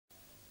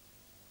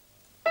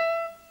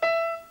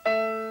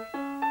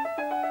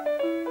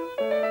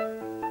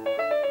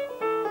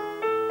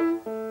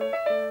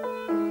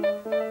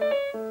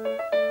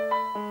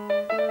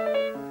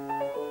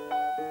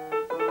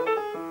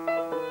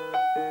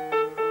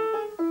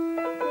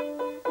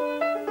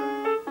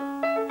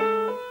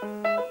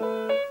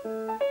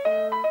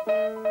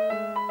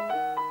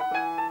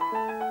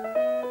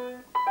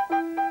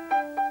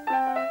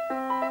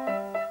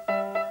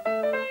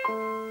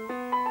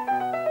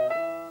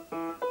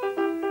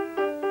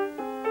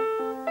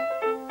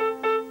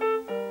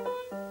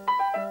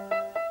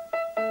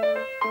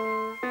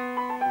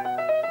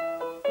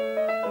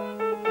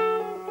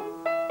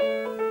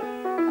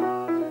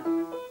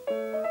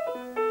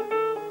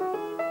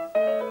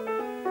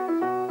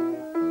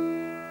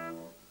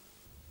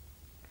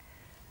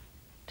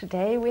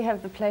Today we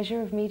have the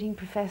pleasure of meeting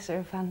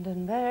Professor van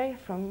den Berg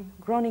from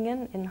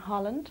Groningen in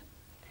Holland.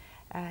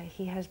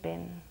 He has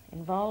been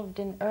involved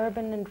in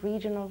urban and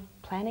regional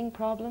planning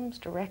problems,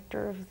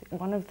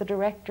 one of the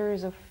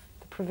directors of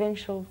the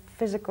Provincial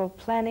Physical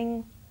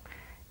Planning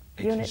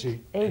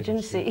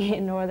Agency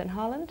in Northern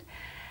Holland.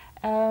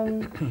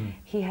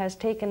 He has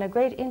taken a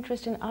great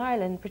interest in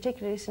Ireland,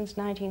 particularly since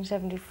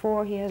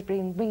 1974. He has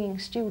been bringing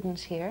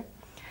students here.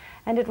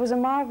 And it was a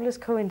marvelous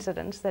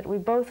coincidence that we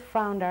both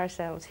found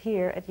ourselves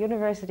here at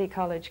University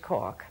College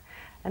Cork,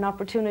 an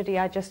opportunity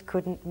I just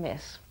couldn't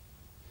miss.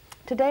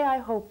 Today I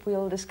hope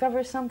we'll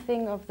discover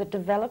something of the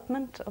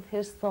development of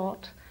his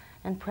thought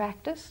and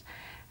practice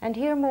and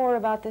hear more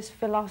about this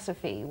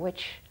philosophy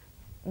which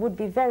would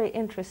be very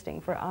interesting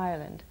for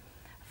Ireland.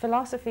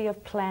 Philosophy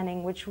of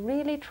planning which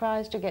really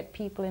tries to get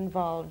people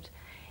involved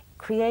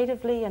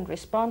creatively and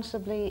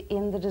responsibly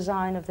in the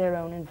design of their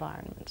own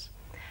environments.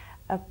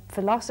 A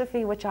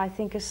philosophy which I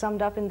think is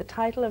summed up in the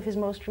title of his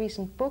most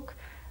recent book,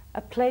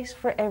 A Place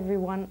for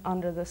Everyone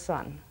Under the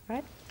Sun,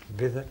 right?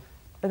 With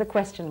a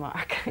question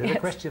mark. With yes. A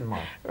question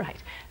mark. Right.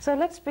 So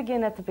let's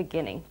begin at the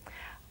beginning.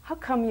 How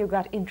come you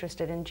got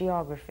interested in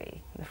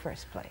geography in the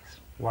first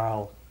place?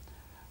 Well,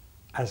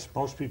 as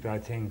most people, I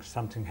think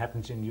something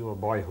happens in your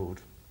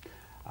boyhood.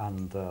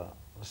 And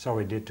so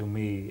it did to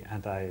me,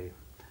 and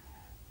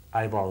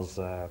I was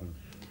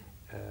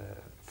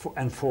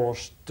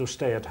enforced to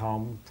stay at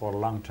home for a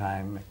long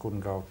time. I couldn't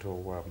go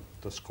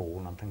to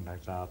school and things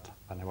like that.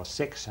 When I was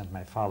 6, and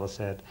my father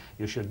said,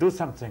 "You should do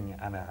something,"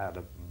 and I had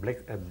a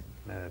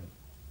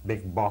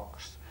big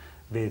box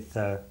with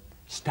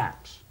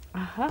stamps,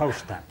 post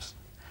stamps,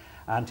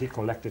 and he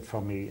collected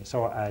for me.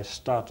 So I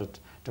started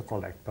to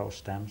collect post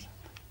stamps,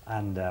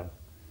 and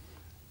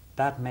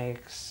that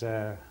makes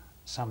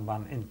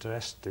someone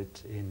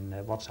interested in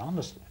what's on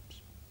the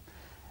stamps.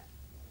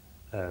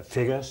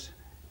 Figures,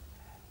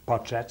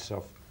 portraits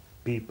of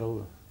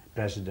people,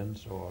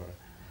 presidents or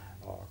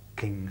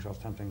kings or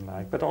something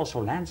like, but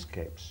also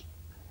landscapes.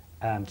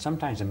 And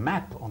sometimes a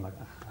map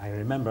I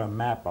remember a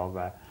map of,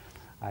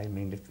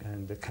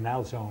 the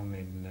canal zone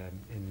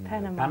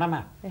in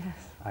Panama. Yes.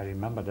 I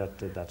remember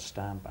that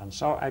stamp, and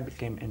so I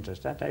became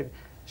interested. I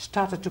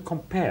started to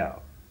compare.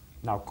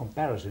 Now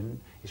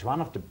comparison is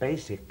one of the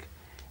basic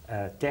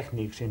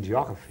techniques in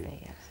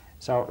geography. Yes.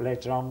 So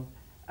later on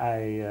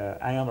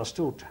I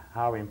understood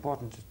how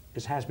important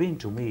it has been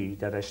to me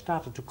that I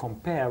started to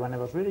compare when I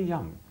was really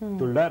young,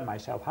 to learn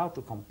myself how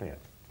to compare.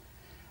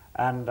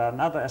 And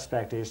another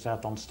aspect is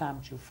that on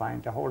stamps you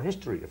find the whole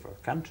history of a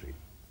country.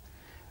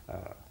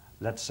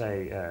 Let's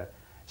say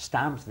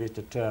stamps with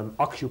the term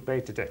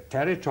occupied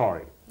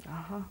territory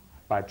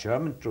by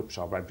German troops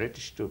or by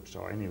British troops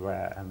or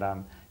anywhere, and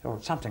then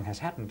something has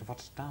happened.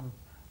 What's done?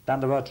 Then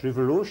the word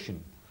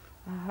revolution.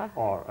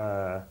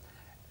 Or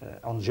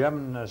on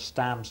German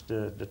stamps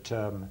the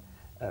term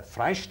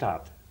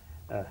Freistaat,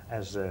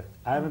 as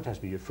Ireland has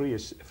been a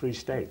free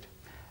state.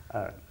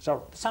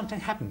 So something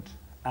happened,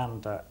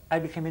 and I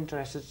became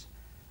interested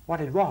what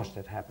it was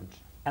that happened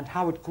and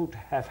how it could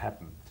have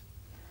happened.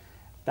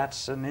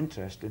 That's an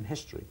interest in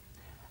history.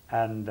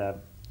 And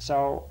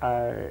so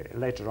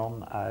later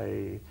on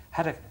I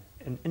had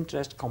an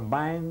interest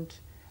combined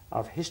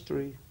of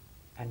history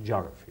and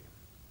geography.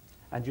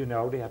 And you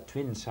know, they are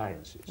twin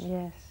sciences.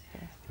 Yes,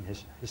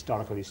 yes.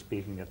 Historically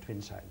speaking, they are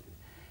twin sciences.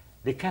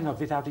 They cannot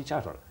without each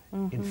other,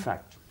 in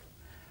fact.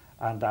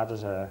 And that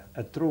is a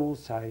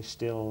truth I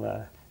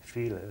still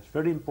feel is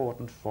very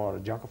important for a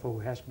geographer who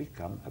has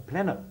become a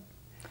planner.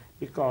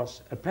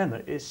 Because a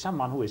planner is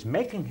someone who is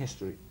making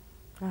history.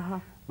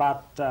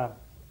 But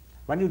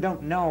when you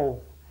don't know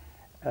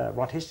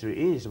what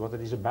history is, what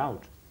it is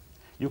about,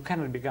 you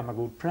cannot become a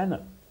good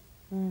planner.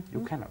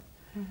 You cannot.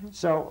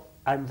 So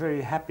I'm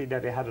very happy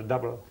that I had a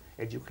double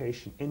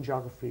education in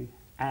geography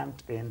and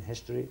in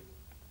history.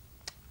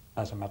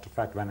 As a matter of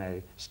fact, when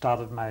I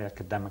started my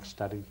academic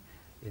study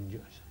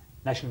in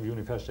National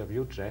University of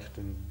Utrecht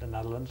in the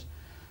Netherlands,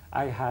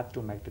 I had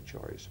to make the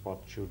choice what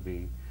should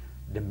be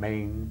the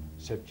main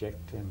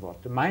subject and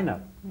what the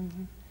minor.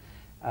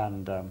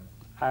 And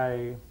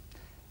I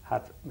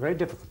had great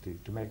difficulty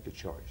to make the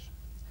choice.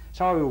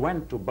 So I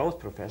went to both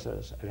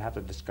professors. I had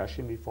a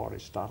discussion before I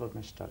started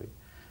my study.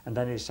 And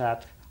then he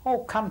said, "Oh,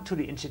 come to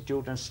the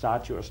institute and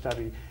start your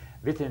study.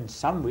 Within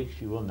some weeks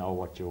you will know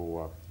what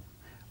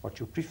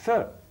you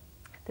prefer."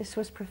 This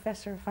was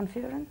Professor Van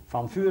Vuren?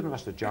 Van Vuren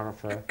was the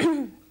geographer,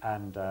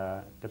 and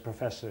the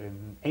professor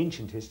in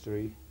ancient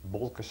history,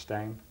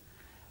 Bolkestein,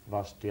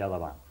 was the other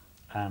one.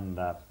 And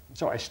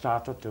so I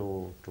started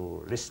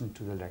to listen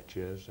to the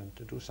lectures and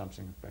to do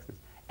something in practice.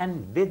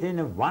 And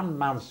within 1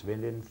 month,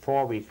 within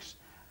 4 weeks,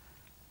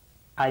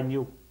 I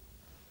knew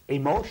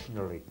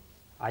emotionally,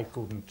 I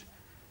couldn't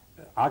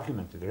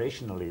argument it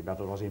rationally, but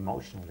it was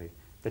emotionally,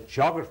 that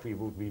geography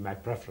would be my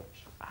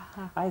preference.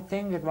 I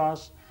think it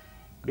was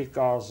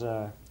because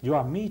you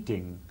are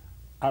meeting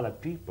other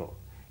people.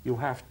 You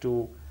have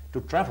to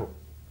travel.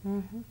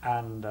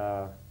 And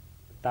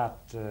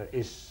that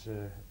is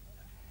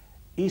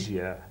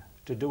easier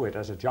to do it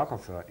as a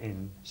geographer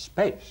in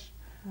space.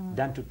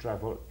 than to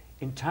travel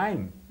in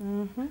time.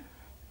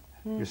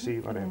 You see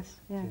what Yes,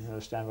 I, yes. you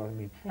understand what I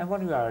mean? Yes. And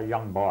when you are a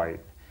young boy,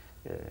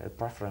 a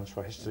preference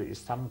for history is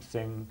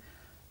something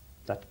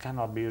that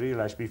cannot be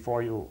realized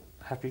before you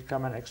have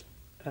become an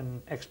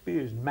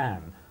experienced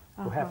man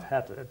who have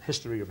had a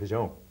history of his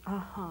own.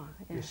 Yes.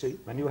 You see,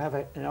 when you have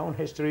an own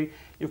history,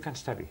 you can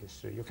study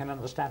history. You can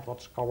understand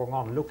what's going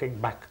on, looking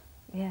back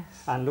Yes.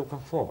 and looking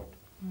forward.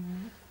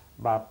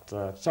 But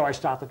so I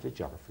started with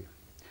geography,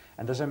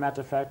 and as a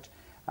matter of fact,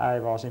 I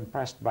was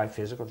impressed by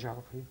physical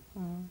geography,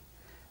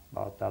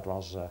 but that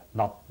was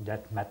not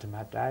that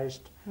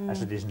mathematized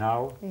as it is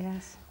now,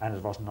 Yes. and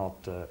it was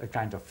not a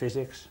kind of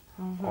physics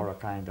or a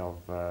kind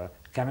of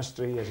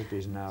chemistry as it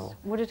is now.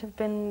 Would it have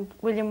been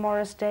William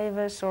Morris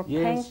Davis or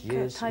Yes, Pank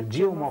yes, type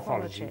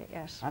geomorphology.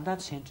 Yes. And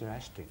that's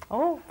interesting.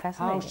 Oh, How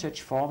fascinating.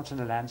 such forms in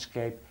the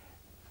landscape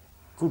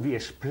could be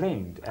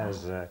explained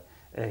as a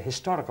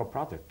historical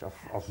product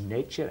of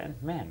nature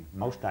and man,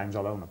 most times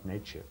alone of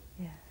nature,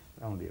 Yes.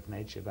 only of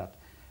nature. But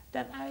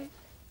then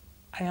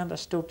I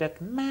understood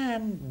that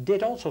man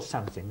did also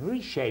something,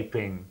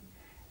 reshaping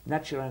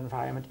natural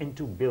environment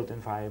into built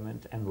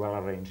environment and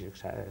well-arranged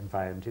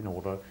environment in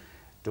order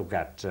to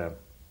get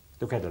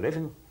a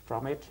living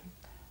from it,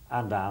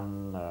 and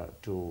then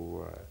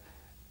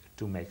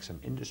to make some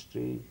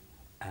industry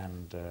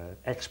and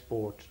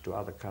export to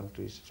other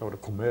countries. So the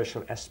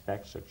commercial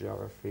aspects of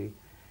geography.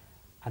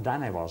 And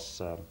then I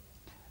was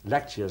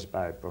lectures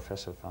by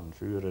Professor van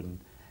Vuren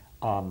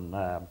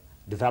on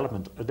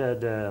development,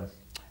 the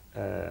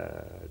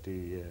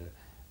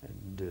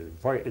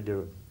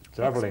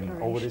traveling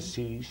over the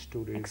seas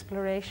to the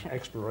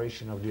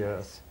exploration of the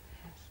earth.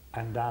 Yes.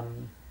 And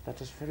then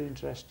that is very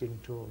interesting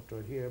to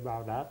hear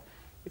about that,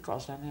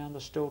 because then I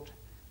understood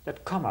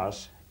that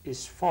commerce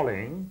is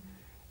following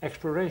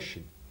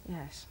exploration,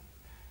 Yes.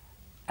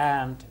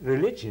 and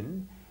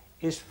religion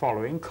is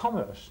following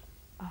commerce.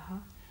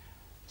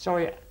 So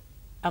I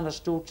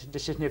understood the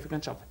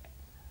significance of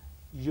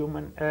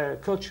human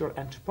cultural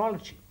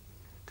anthropology.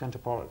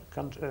 Cultural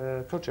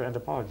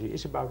anthropology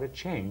is about the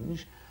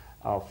change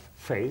of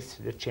faith,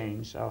 the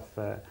change of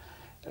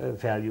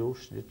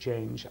values, the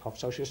change of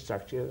social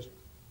structures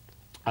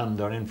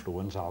under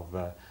influence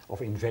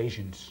of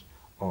invasions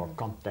or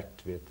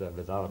contact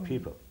with other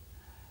people.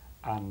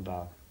 And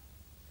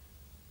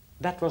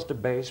that was the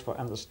base for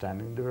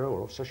understanding the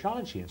role of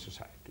sociology in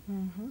society.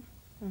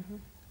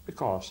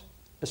 Because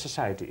a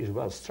society is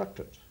well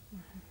structured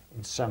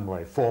in some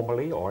way,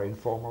 formally or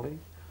informally,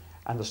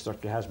 and the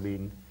structure has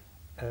been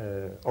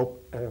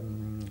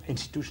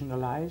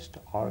institutionalized,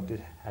 or it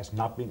has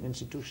not been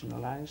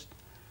institutionalized.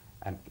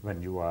 And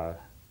when you are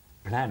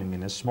planning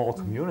in a small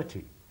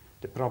community,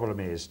 the problem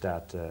is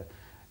that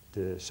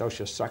the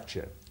social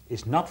structure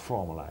is not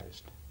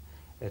formalized.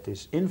 It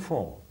is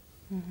informal.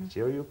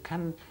 So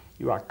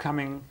you are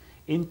coming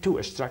into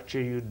a structure,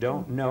 you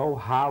don't know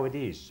how it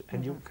is,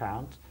 and you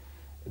can't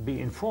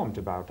be informed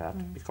about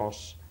that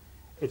because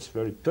it's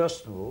very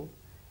personal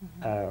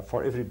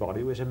for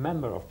everybody who is a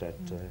member of that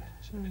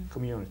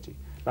community.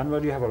 But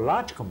when you have a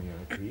large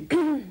community,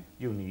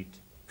 you need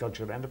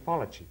cultural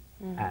anthropology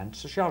and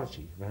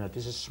sociology. When it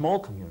is a small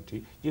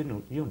community, you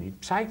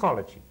need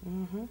psychology.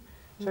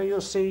 So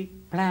you'll see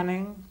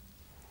planning.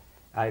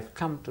 I've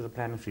come to the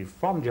planning field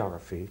from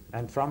geography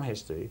and from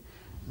history,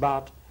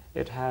 but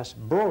it has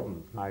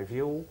broadened my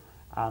view,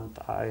 and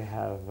I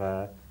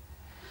have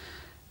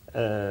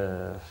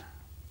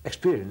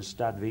experienced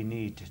that we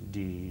need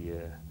the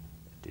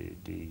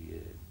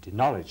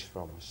knowledge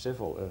from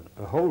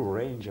a whole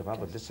range of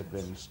other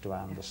disciplines to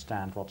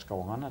understand what's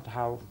going on and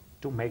how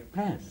to make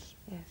plans.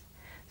 Yes.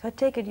 So I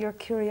take it your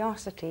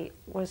curiosity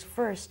was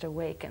first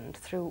awakened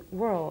through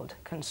world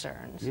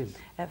concerns, Yes.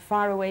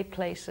 Faraway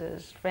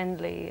places,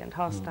 friendly and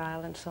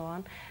hostile and so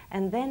on.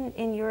 And then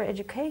in your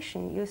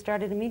education you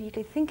started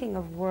immediately thinking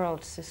of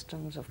world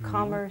systems, of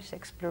commerce,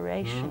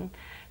 exploration,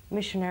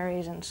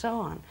 missionaries and so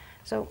on.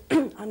 So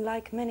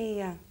unlike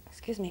many,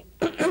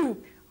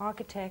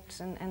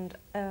 architects and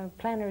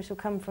planners who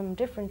come from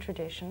different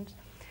traditions,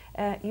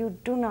 you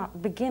do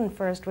not begin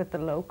first with the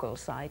local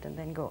site and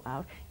then go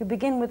out. You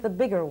begin with the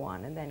bigger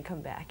one and then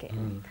come back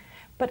in.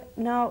 But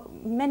now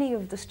many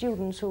of the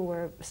students who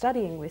were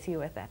studying with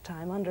you at that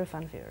time under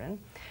Van Vuren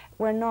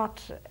were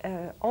not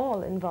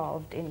all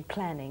involved in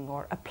planning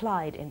or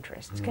applied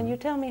interests. Can you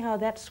tell me how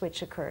that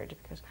switch occurred?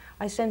 Because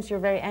I sense you're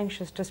very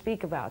anxious to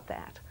speak about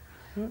that.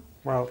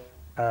 Well,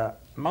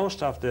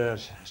 most of the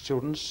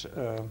students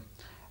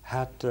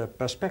had the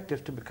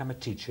perspective to become a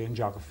teacher in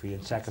geography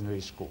in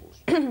secondary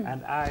schools.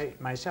 And I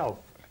myself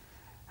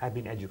have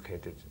been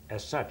educated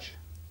as such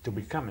to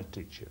become a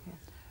teacher. Yes.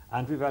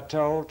 And we were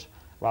told,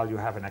 well, you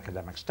have an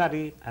academic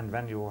study, and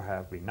when you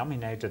have been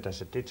nominated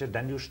as a teacher,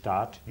 then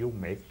you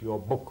make your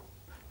book,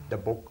 the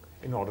book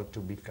in order to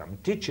become a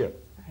teacher.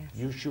 Yes.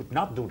 You should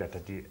not do that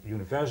at the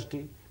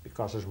university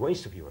because it's a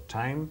waste of your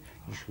time.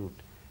 You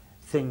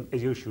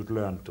should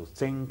learn to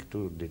think,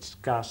 to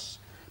discuss,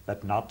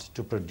 but not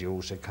to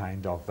produce a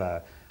kind of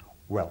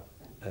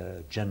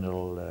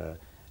general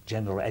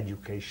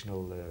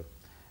educational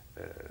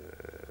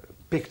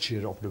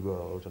picture of the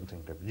world and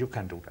things like that. You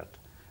can do that.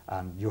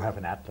 And you have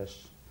an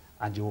atlas,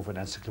 and you have an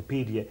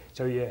encyclopedia,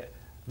 so you have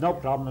no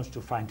problems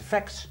to find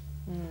facts.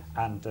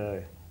 And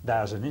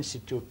there's an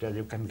institute that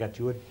you can get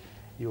your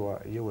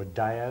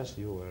dias,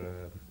 your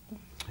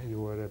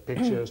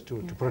pictures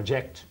to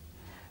project.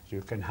 So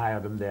you can hire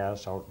them there,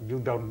 so you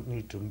don't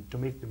need to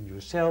make them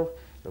yourself.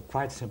 They're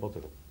quite simple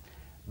to do.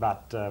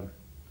 But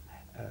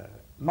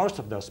most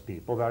of those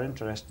people were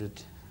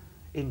interested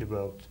in the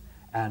world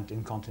and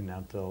in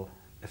continental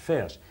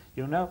affairs.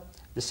 You know,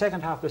 the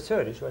second half of the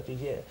 30s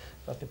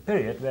was the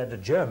period where the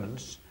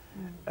Germans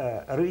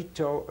tried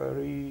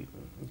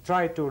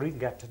to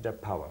re-get their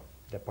power,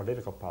 their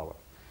political power.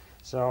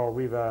 So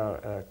we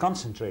were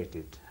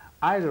concentrated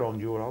either on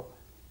Europe,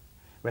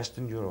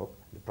 Western Europe,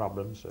 the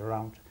problems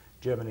around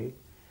Germany,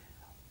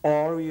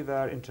 or we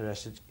were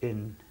interested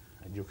in,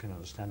 and you can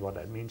understand what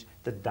that means,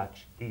 the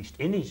Dutch East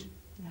Indies,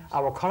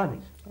 our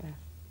colonies. Yes.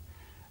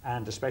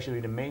 And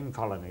especially the main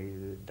colony,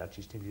 the Dutch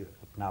East Indies,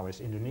 now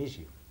is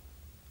Indonesia.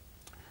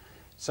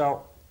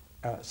 So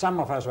some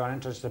of us were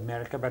interested in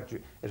America, but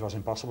it was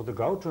impossible to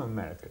go to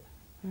America.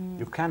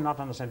 You cannot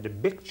understand the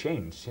big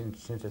change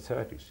since the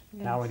 30s. Yes.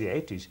 Now in the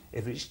 80s,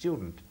 every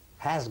student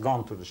has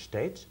gone to the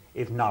States.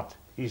 If not,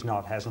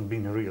 hasn't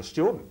been a real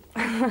student.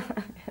 Yes.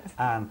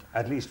 And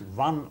at least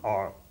once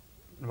or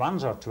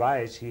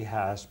twice he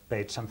has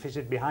paid some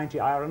visit behind the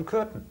Iron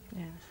Curtain.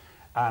 Yes.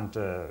 And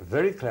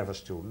very clever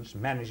students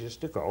manages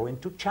to go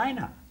into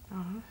China.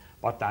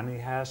 But then he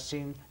has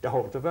seen the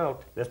whole of the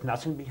world. There's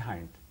nothing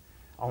behind,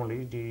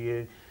 only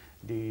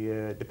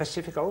the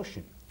Pacific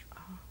Ocean.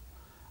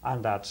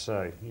 And that's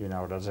you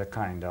know, that's a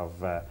kind of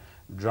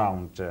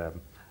drowned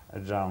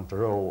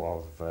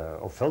row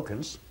of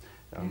falcons,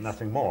 yes.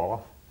 Nothing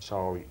more.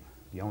 So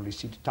you only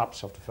see the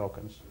tops of the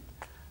falcons.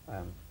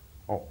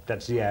 Oh,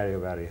 that's the area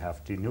where you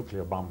have the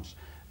nuclear bombs,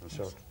 and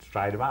so yes.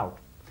 Try them out.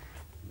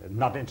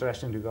 Not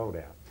interesting to go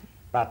there.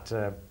 But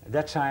at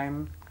that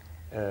time,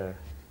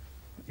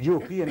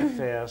 European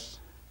affairs,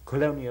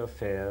 colonial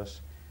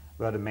affairs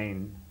were the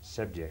main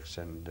subjects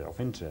and of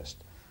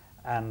interest.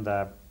 And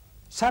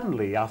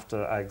suddenly,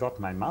 after I got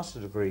my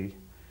master's degree,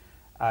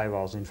 I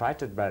was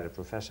invited by the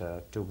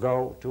professor to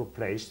go to a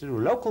place to do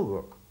local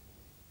work.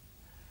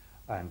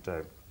 And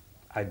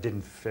I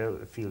didn't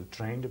feel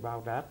trained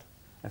about that,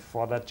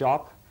 for that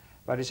job.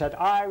 But he said,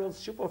 I will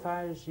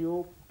supervise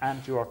you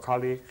and your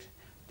colleague.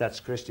 That's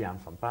Christian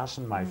van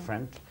Passen, my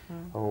friend,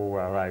 who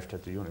arrived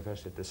at the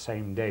university the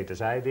same date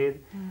as I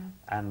did.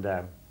 And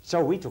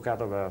so we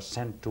together were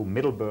sent to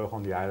Middelburg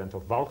on the island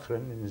of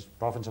Walcheren in the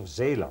province of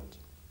Zeeland.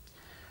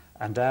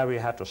 And there we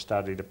had to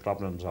study the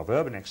problems of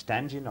urban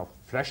extension, of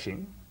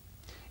Flushing,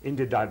 in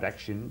the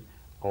direction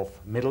of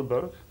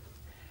Middelburg.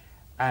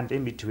 And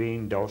in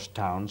between those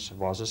towns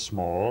was a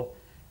small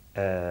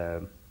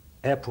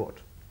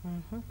airport,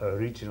 a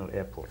regional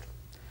airport.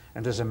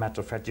 And as a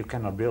matter of fact, you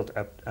cannot build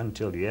up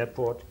until the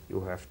airport.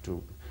 You have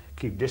to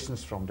keep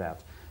distance from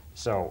that.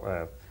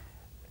 So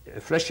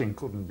Flushing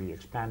couldn't be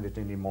expanded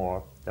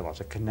anymore. There was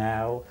a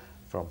canal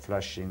from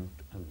Flushing,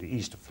 and the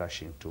east of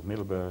Flushing to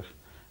Middelburg.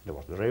 There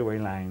was the railway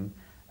line,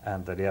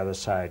 and on the other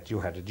side you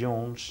had the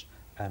dunes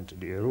and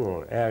the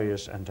rural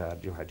areas, and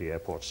you had the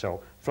airport.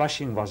 So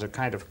Flushing was a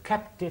kind of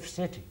captive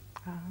city.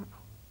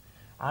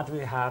 And we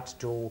had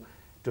to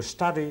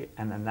study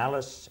and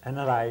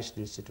analyze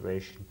this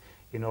situation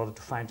in order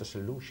to find a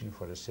solution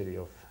for the city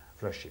of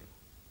Flushing.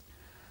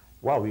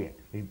 Well, we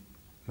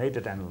made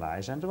that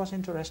analysis, and it was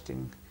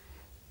interesting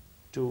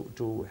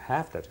to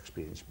have that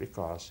experience,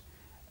 because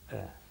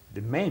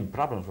the main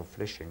problems of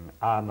Flushing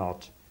are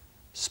not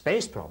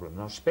space problems,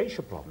 not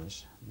spatial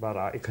problems, but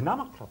are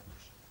economic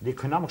problems. The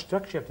economic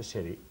structure of the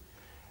city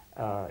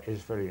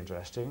is very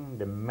interesting.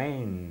 The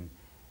main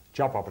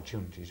job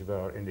opportunities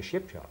were in the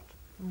shipyard.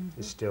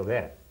 It's still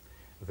there.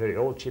 A very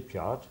old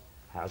shipyard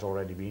has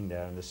already been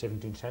there in the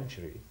 17th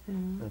century.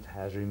 It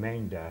has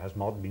remained there, has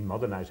been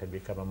modernized, has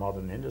become a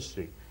modern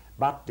industry.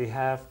 But they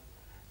have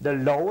the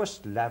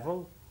lowest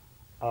level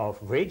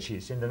of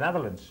wages in the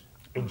Netherlands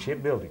in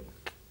shipbuilding.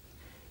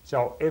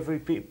 So every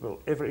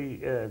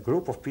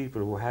group of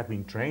people who have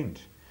been trained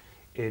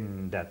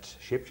in that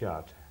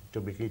shipyard to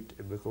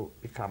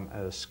become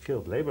a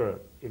skilled laborer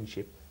in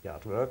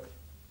shipyard work,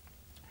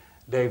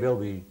 they will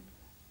be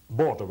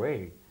bought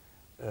away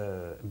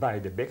by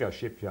the bigger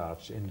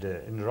shipyards in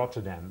the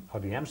Rotterdam or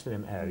the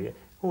Amsterdam area,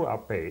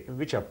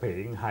 which are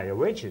paying higher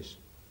wages.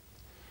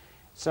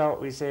 So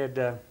we said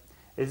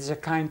it is a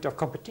kind of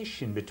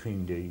competition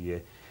between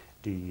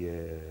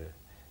the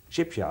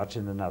shipyards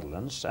in the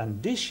Netherlands,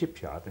 and this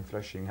shipyard in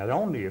Flushing had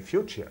only a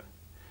future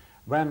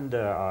when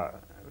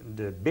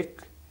the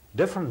big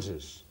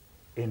differences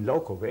in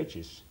local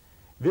wages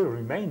will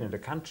remain in the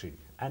country,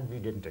 and we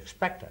didn't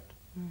expect that,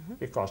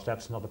 because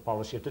that's not the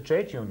policy of the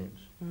trade unions.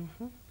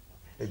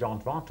 They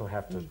don't want to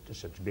have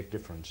such a big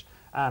difference.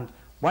 And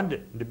when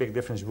the big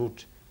difference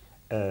would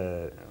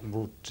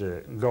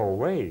go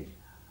away,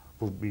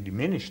 would be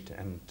diminished,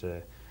 and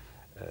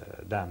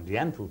then the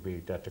end would be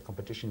that the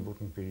competition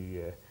wouldn't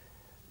be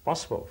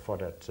possible for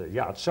that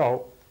yard.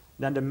 So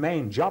then the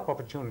main job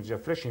opportunities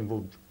of fishing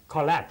would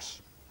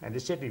collapse and the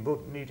city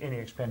wouldn't need any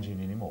expansion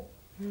anymore.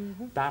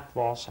 That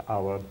was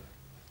our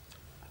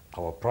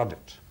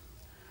project.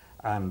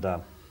 And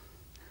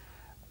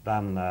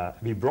then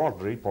we brought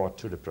the report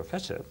to the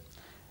professor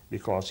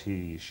because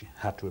he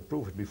had to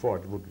approve it before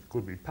it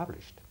could be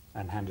published,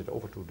 and handed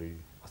over to the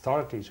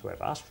authorities who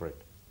had asked for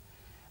it.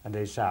 And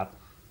they said,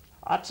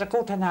 that's a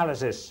good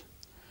analysis,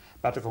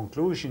 but the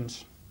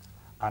conclusions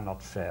are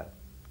not fair.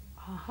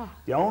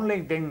 The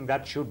only thing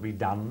that should be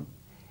done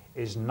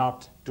is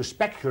not to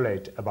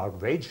speculate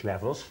about wage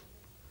levels,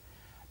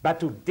 but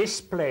to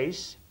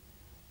displace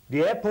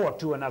the airport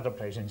to another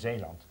place in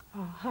Zeeland.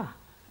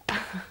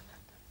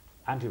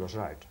 And he was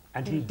right.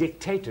 And he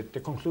dictated the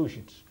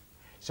conclusions.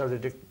 So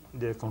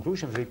the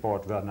conclusions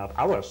report were not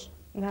ours.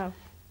 No.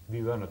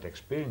 We were not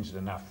experienced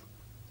enough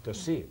to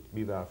see it.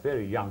 We were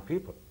very young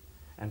people.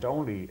 And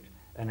only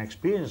an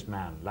experienced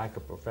man, like a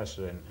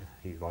professor, and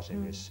he was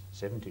in his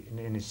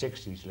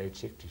 60s, late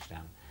 60s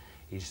then,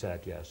 he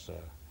said, yes,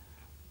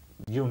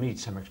 you need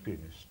some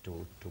experience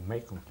to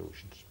make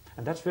conclusions.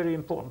 And that's very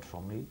important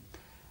for me.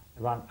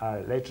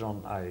 Later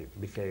on I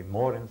became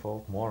more and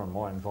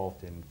more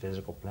involved in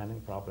physical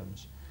planning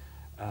problems,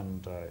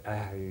 and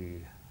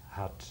I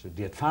had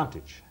the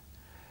advantage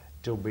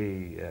to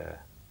be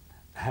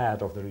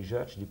head of the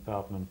research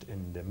department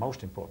in the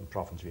most important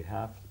province we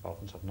have, the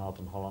province of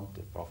Northern Holland,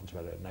 the province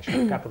where the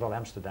national capital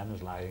Amsterdam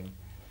is lying,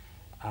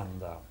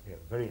 and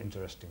very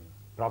interesting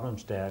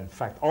problems there. In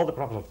fact, all the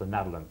problems of the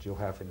Netherlands you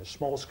have in a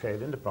small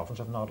scale in the province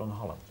of Northern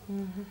Holland.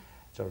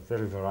 So a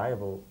very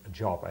variable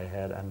job I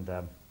had, and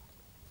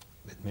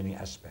with many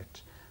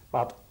aspects.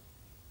 But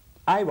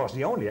I was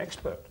the only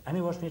expert, and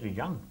he was really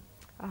young,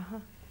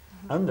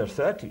 under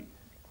 30.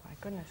 My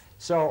goodness.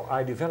 So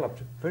I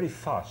developed very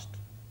fast,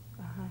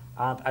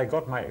 and I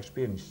got my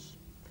experience.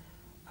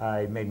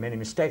 I made many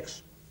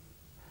mistakes,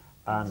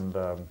 and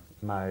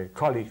my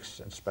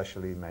colleagues,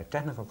 especially my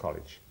technical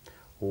college,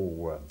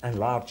 who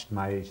enlarged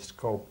my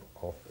scope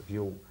of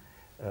view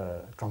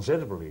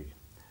considerably,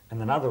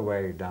 in another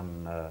way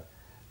than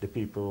the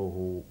people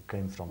who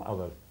came from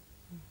other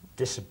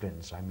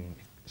disciplines, I mean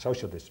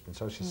social disciplines,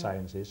 social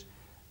sciences,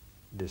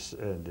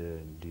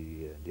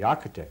 the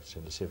architects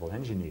and the civil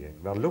engineering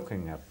were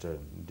looking at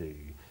the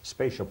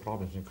spatial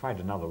problems in quite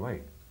another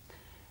way.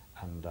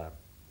 And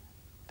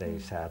they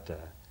said,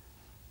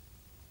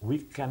 we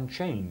can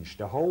change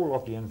the whole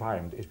of the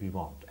environment if we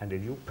want, and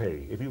if you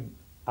pay, if you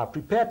are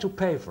prepared to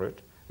pay for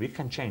it, we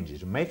can change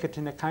it, make it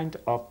in a kind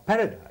of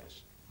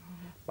paradise,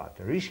 but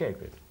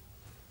reshape it.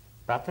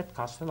 But it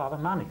costs a lot of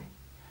money.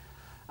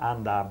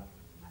 And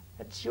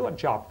it's your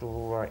job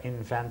to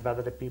invent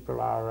whether the people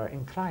are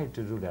inclined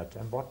to do that,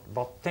 and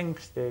what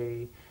things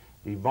they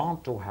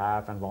want to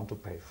have and want to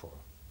pay for.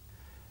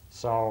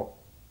 So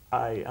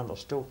I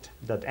understood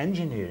that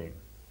engineering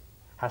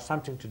has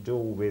something to do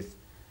with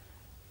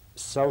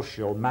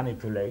social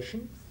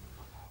manipulation,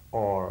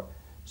 or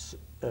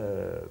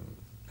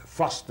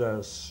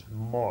fosters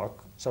more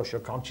social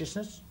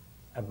consciousness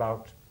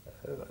about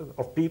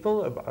of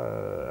people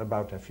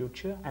about their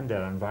future and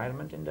their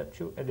environment in that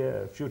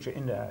their future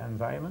in their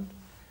environment.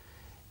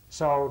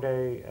 So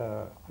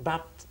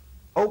that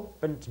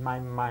opened my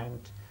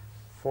mind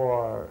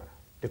for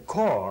the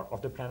core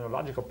of the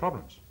planological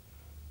problems.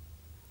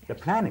 The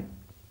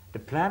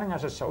planning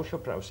as a social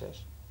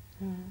process,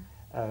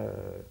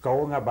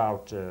 going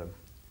about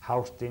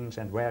how things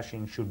and where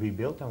things should be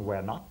built and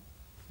where not,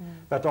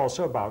 but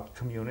also about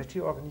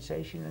community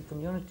organization and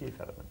community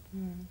development.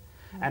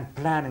 And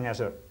planning as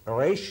a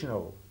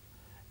rational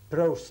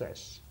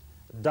process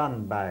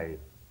done by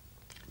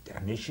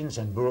technicians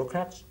and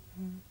bureaucrats,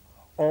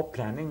 or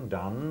planning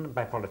done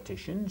by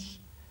politicians,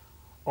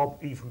 or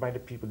even by the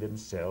people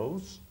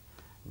themselves,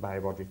 by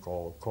what we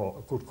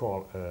could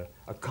call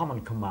a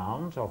common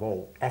command of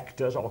all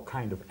actors, all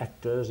kind of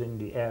actors in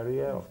the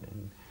area,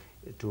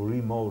 to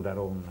remold their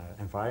own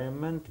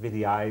environment with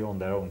the eye on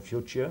their own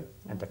future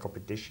and the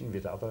competition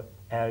with other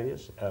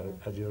areas,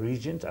 other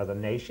regions, other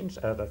nations,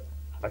 other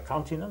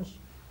continents.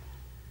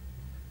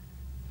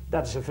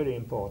 That's a very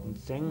important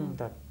thing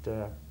that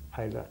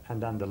I learned. And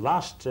then the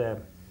last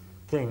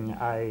thing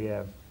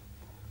I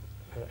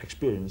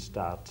experienced,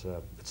 that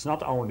it's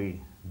not only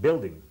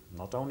building,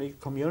 not only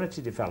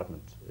community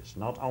development, it's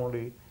not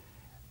only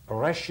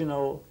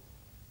rational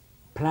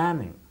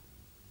planning,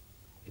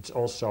 it's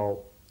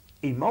also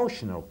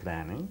emotional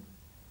planning,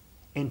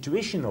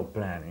 intuitional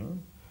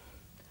planning,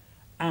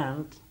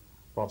 and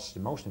what's the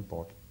most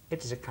important,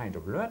 it is a kind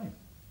of learning.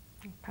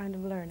 A kind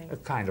of learning. A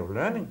kind of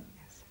learning.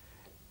 Yes.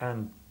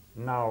 And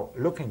now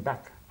looking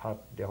back at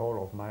the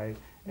whole of my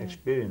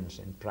experience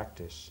in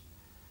practice,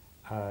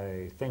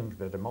 I think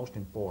that the most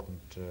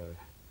important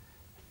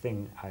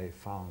thing I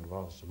found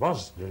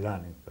was the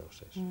learning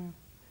process.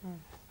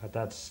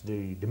 That's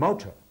the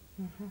motor.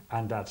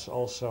 And that's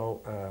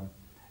also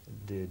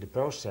the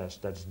process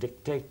that's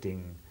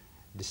dictating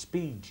the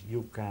speed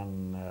you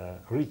can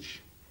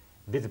reach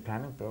with the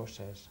planning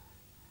process.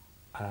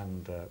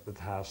 And it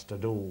has to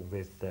do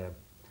with the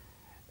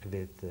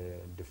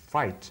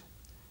fight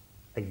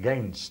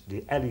against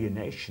the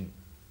alienation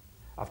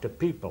of the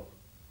people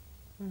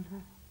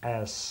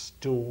as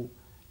to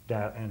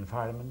their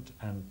environment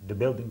and the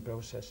building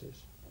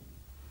processes.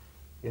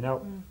 You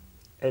know,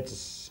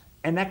 it's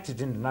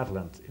enacted in the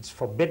Netherlands, it's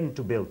forbidden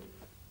to build,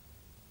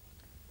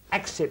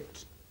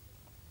 except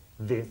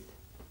with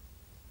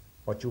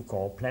what you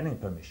call planning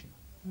permission.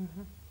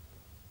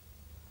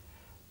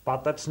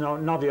 But that's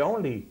not the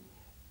only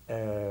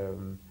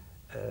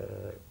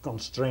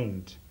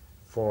constraint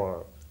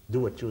for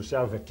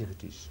do-it-yourself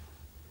activities.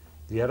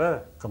 The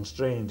other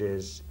constraint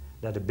is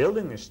that the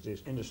building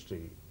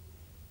industry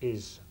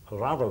is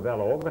rather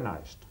well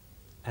organized.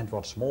 And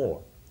what's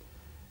more,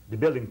 the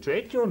building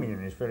trade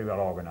union is very well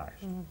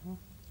organized.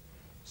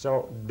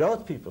 So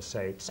those people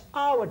say it's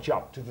our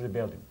job to do the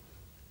building.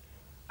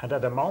 And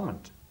at the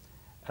moment,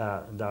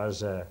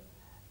 there's a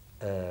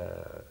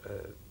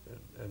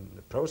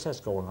process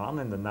going on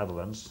in the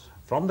Netherlands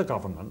from the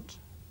government,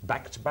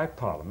 backed by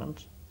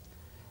parliament,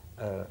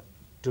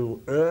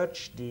 to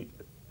urge the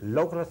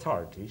local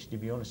authorities, the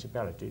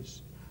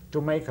municipalities,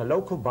 to make a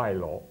local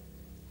bylaw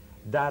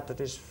that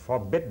it is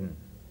forbidden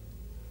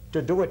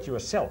to do it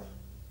yourself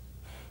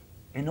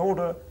in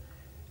order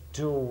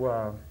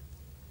to,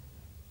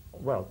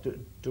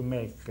 to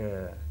make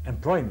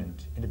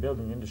employment in the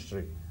building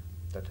industry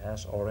that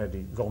has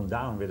already gone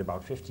down with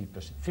about 50%.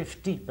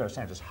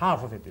 50%,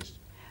 half of it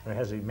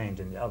has remained,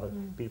 and the other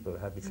people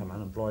have become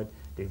unemployed.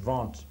 They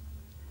want,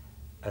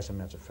 as a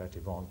matter of fact,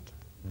 they want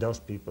those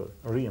people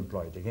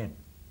re-employed again.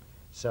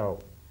 So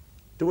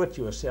do it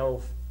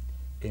yourself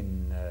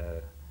in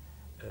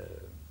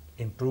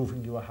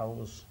improving your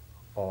house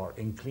or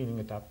in cleaning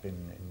it up,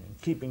 in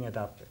keeping it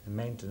up, in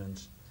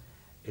maintenance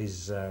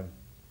is,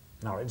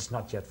 now it's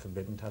not yet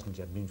forbidden, it hasn't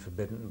yet been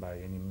forbidden by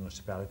any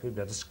municipality,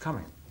 but it's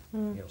coming,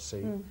 you'll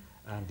see.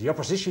 And the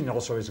opposition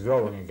also is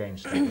growing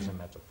against it, as a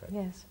matter of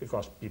fact,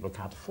 because people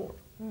can't afford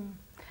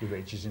the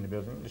wages in the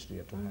building industry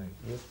are too high.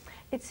 Yes?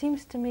 It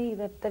seems to me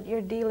that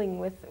you're dealing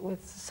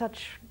with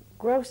such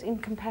gross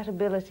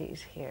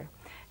incompatibilities here.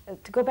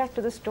 To go back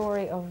to the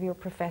story of your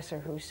professor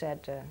who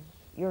said,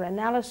 your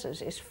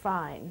analysis is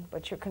fine,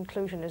 but your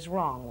conclusion is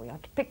wrong. We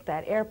ought to pick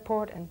that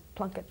airport and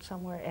plunk it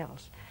somewhere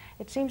else.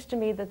 It seems to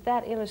me that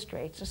that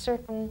illustrates a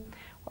certain,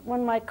 what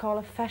one might call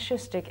a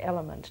fascistic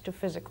element to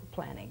physical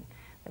planning.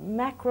 The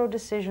macro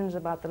decisions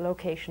about the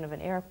location of an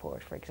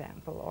airport, for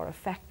example, or a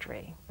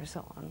factory, or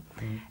so on,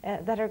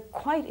 that are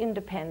quite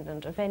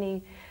independent of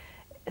any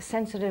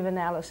sensitive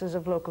analysis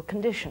of local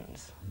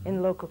conditions,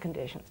 in local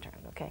conditions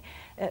terms, okay?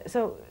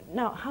 So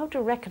now, how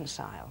to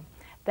reconcile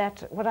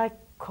that, what I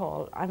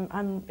call,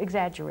 I'm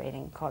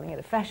exaggerating, calling it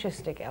a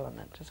fascistic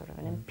element, a sort of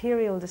an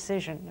imperial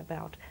decision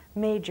about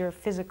major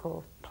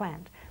physical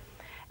plant,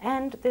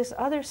 and this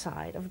other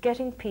side of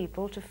getting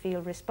people to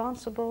feel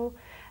responsible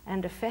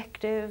and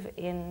effective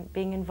in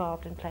being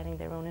involved in planning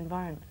their own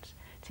environments.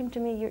 It seems to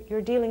me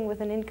you're dealing with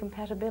an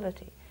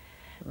incompatibility.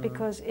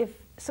 Because if,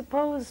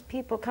 suppose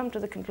people come to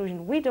the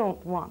conclusion, we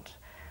don't want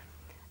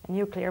a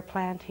nuclear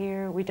plant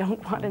here, we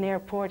don't want an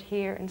airport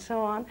here, and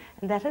so on,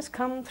 and that has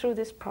come through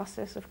this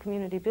process of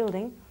community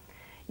building,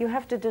 you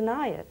have to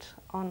deny it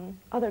on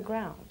other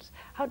grounds.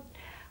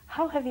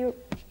 How have you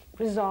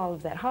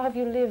resolved that? How have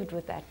you lived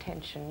with that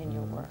tension in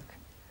your work?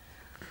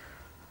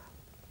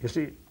 You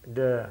see,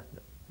 the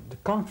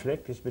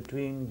conflict is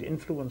between the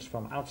influence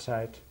from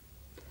outside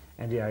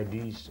and the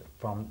ideas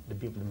from the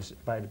people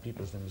by the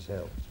people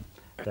themselves.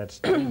 That's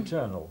the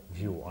internal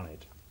view on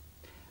it.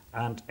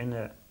 And in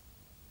a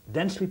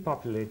densely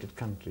populated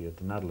country, at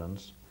the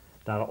Netherlands,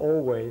 there are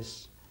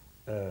always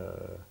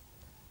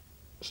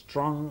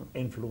strong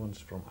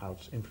influences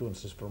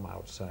from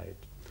outside,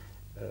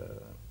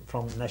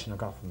 from national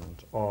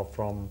government or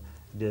from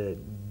the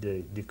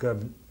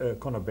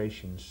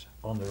conurbations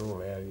on the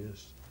rural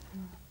areas,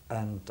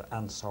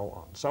 and so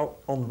on. So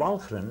on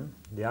Walcheren,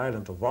 the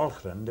island of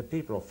Walcheren, the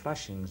people of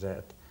Flushing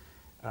said,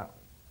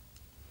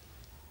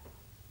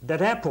 that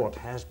airport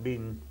has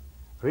been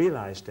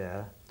realized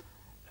there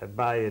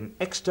by an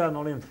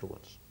external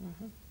influence,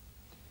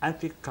 and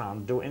we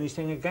can't do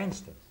anything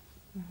against it.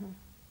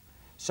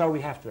 So we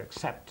have to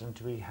accept and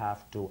we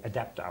have to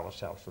adapt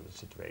ourselves to the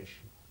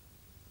situation.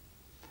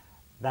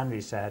 Then we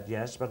said,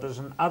 yes, but there's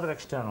another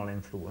external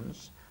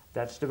influence,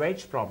 that's the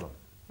wage problem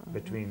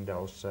between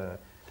those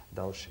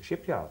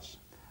shipyards,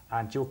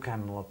 and you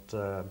cannot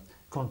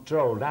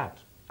control that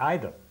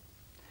either.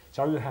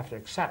 So you have to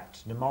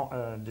accept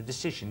the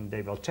decision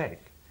they will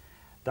take,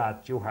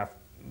 that you have,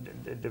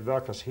 the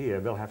workers here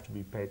will have to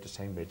be paid the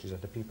same wages as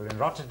the people in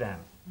Rotterdam,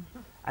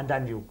 and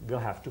then you will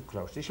have to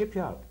close the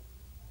shipyard.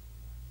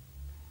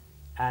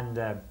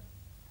 And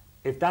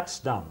if that's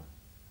done,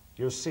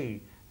 you'll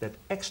see that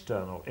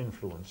external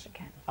influence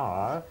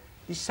are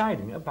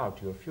deciding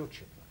about your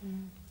future.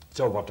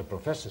 So what the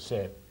professor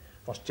said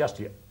was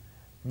just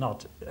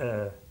not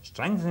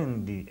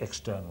strengthening the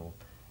external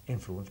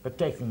influence, but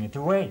taking it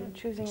away.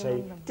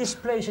 Say,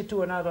 displace it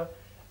to another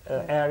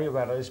area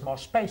where there is more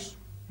space.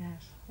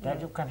 Then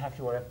you can have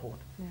your airport.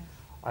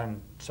 And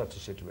such a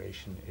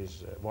situation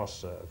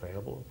was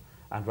available.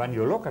 And when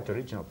you look at the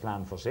regional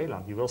plan for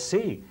Zeeland, you will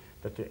see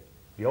that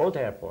the old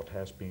airport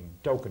has been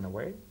taken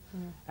away,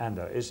 and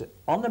there is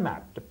on the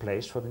map the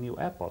place for the new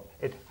airport.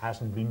 It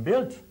hasn't been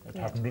built, it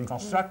hasn't been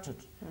constructed,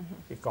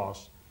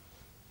 because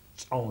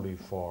it's only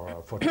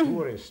for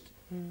tourist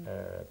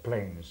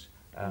planes,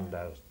 and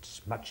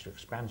it's much too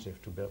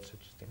expensive to build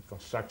such a thing,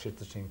 construct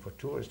such a thing for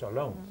tourists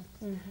alone.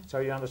 So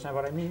you understand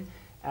what I mean?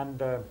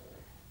 And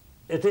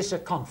it is a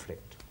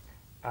conflict,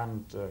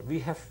 and we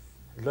have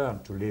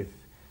learned to live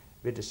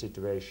with the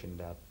situation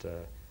that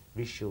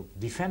we should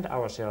defend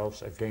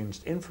ourselves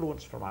against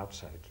influence from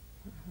outside.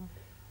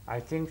 I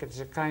think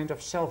it's a kind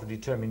of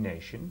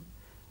self-determination,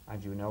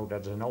 and you know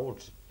that's an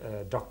old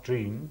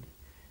doctrine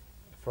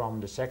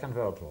from the Second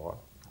World War.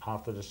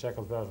 After the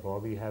Second World War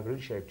we have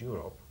reshaped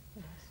Europe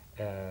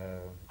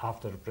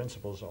after the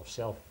principles of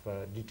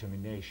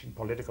self-determination,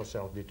 political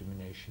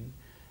self-determination,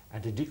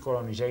 and the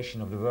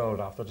decolonization of the world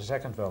after the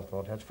Second World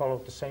War had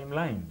followed the same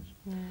lines.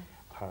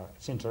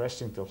 It's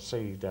interesting to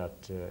see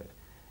that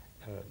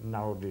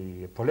now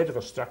the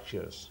political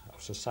structures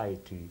of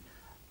society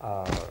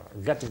are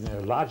getting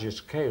a larger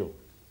scale.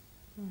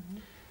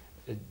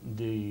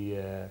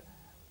 The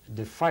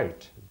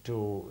fight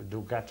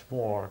to get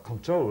more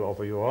control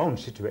over your own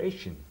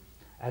situation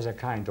as a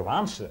kind of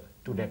answer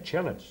to that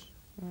challenge,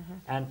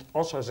 and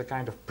also as a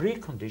kind of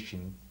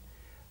precondition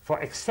for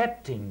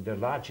accepting the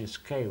larger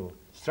scale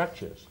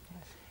structures,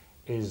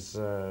 is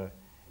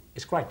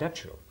quite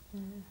natural.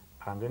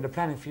 And in the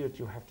planning field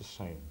you have the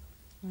same.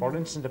 For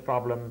instance, the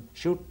problem,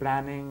 should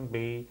planning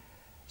be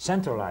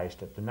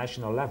centralized at the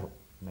national level,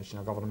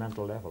 national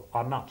governmental level,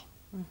 or not?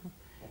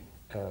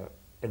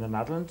 In the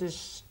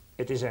Netherlands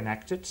it is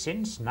enacted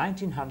since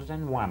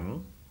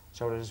 1901,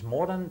 so it is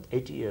more than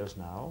 80 years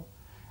now,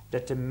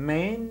 that the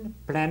main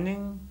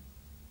planning,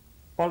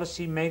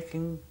 policy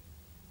making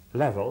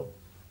level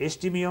is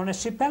the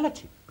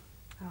municipality.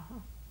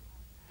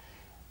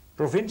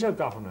 Provincial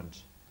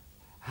government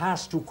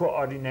has to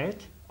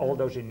coordinate all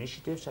those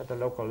initiatives at the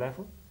local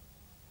level,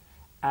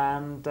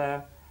 and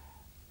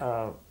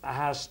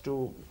has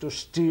to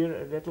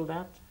steer a little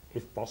that,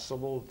 if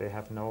possible. They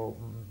have no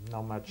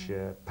much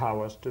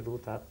powers to do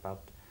that, but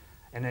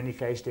in any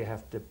case they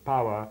have the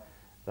power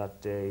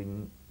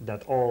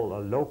that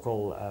all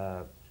local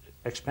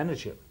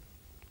expenditure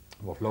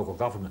of local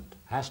government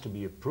has to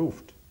be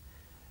approved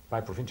by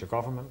provincial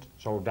government,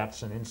 so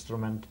that's an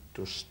instrument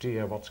to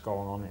steer what's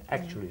going on and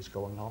actually is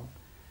going on,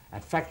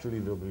 and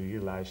factually will be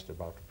realized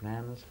about the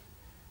plans,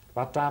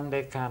 but then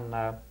they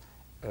can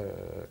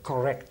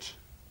correct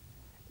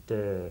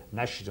the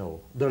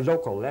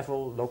local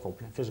level,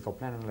 physical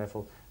planning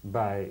level,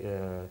 by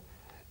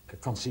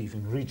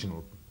conceiving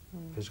regional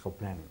physical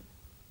planning.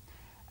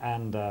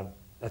 And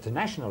at the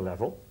national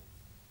level,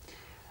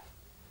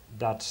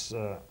 there's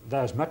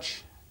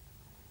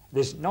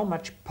no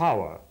much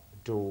power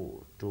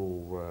to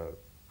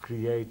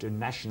create a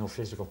national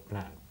physical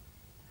plan.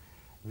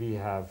 We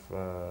have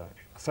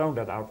thrown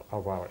that out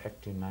of our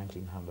act in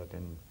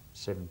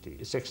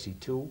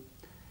 1962,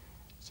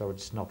 so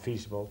it's not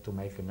feasible to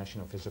make a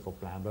national physical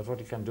plan. But what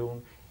you can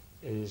do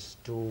is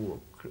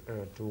to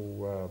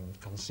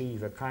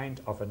conceive a kind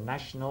of a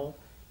national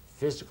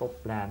physical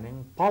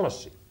planning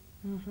policy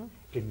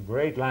in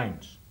great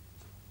lines,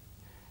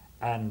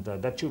 and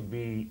that should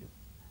be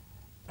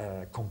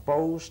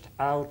composed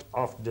out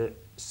of the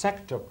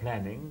sector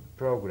planning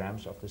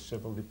programs of the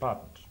civil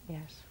department.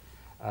 Yes.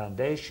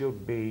 They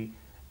should be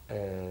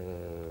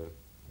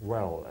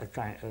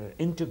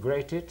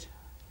integrated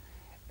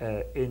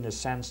in the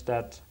sense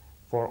that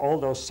for all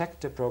those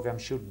sector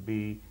programs should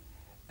be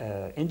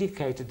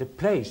indicated the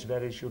place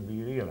where it should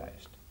be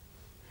realized.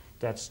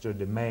 That's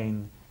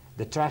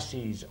the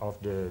trasses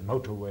of the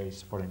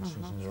motorways, for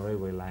instance, and the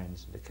railway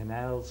lines, the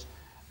canals,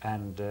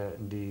 and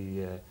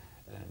the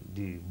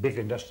big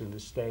industrial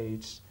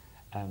estates,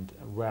 and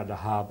where the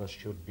harbors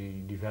should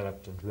be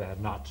developed and where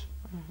not,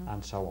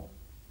 and so on.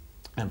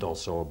 And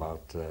also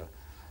about the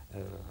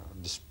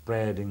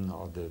spreading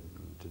or the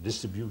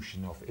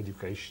distribution of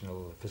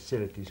educational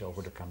facilities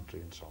over the country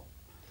and so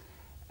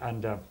on.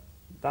 And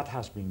that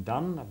has been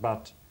done,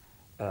 but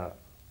at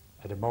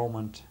the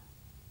moment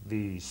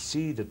we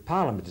see that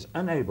Parliament is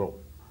unable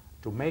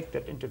to make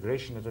that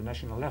integration at the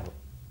national level.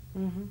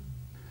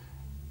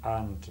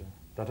 And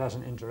that has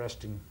an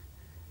interesting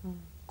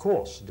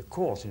course. The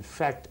course, in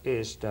fact,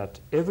 is that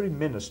every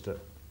minister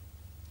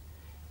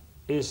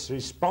is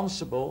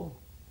responsible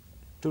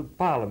to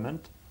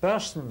Parliament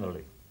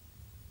personally.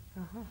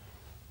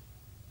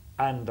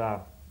 And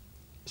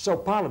so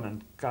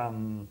Parliament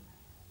can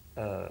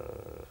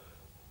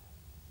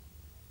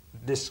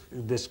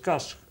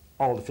discuss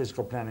all the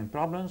physical planning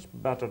problems,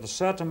 but at a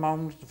certain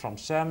moment, from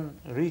some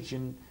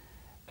region,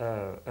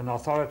 an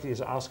authority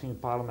is asking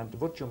Parliament,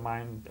 would you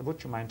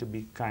mind to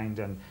be kind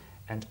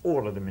and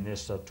order the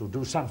minister to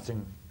do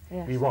something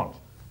we want?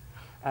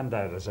 And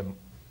there is a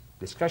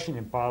discussion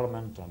in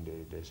Parliament, and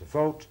there's a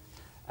vote,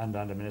 and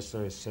then the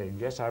minister is saying,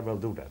 yes, I will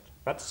do that.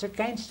 But it's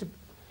against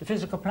the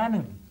physical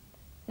planning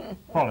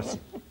policy,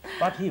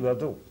 but he will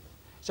do.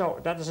 So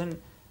that is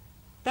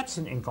That's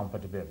an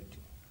incompatibility.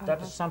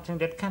 That is something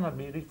that cannot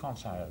be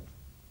reconciled.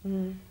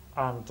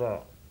 And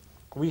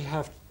we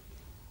have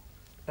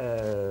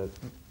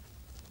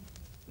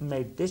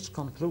made this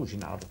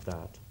conclusion out of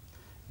that,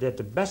 that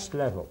the best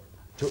level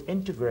to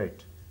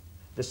integrate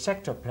the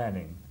sector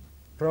planning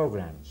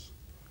programs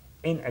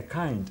in a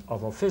kind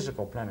of a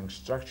physical planning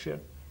structure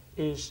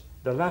is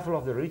the level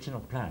of the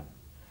regional plan.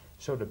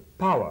 So the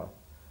power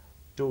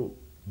to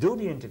do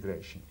the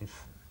integration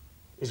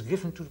is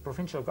given to the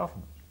provincial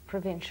government.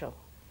 Provincial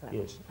level.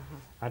 Yes.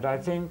 And I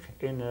think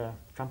in a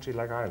country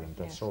like Ireland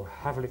that's so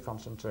heavily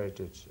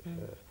concentrated,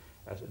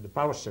 as the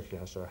power structure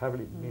has so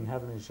heavily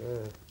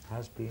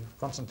has been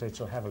concentrated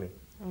so heavily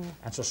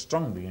and so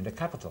strongly in the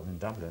capital, in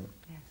Dublin,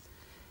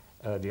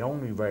 the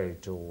only way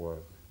to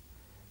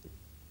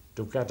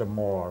get a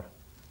more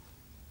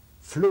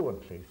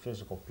fluently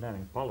physical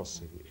planning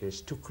policy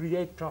is to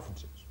create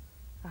provinces.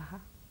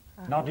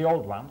 Not the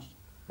old ones,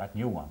 but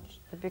new ones.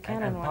 The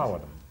Buchanan and empower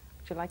ones. them.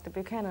 Would you like the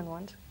Buchanan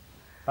ones?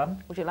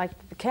 Pardon? Would you like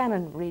the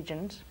Buchanan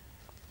regions?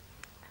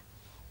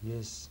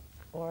 Yes.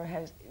 Or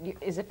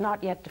is it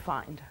not yet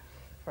defined?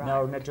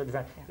 No, not yet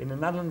defined. In the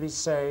Netherlands we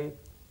say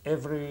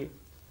every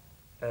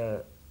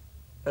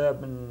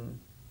urban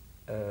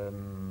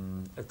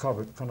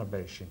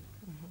conurbation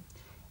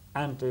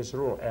and this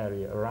rural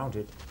area around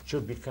it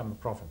should become a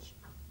province,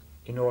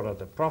 in order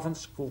the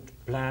province could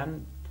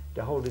plan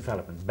the whole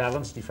development,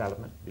 balanced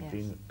development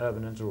between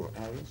urban and rural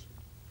areas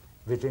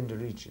within the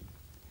region.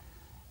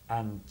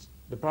 And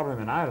the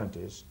problem in Ireland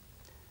is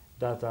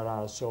that there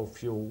are so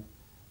few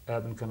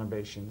urban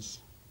conurbations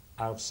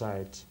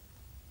outside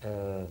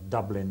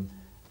Dublin,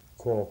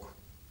 Cork,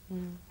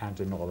 and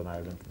in Northern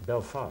Ireland,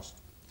 Belfast.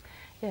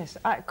 Yes.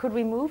 Could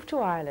we move to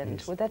Ireland?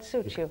 Yes. Would that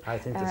suit you?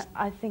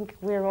 I think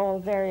we're all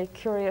very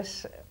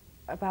curious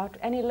about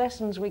any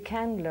lessons we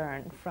can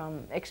learn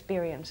from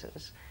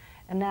experiences,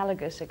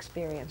 analogous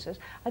experiences.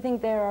 I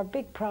think there are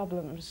big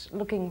problems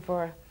looking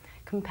for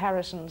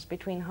comparisons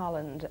between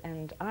Holland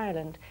and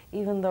Ireland.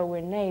 Even though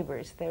we're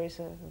neighbors, there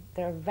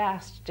are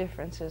vast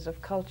differences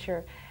of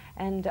culture.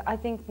 And I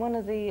think one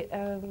of the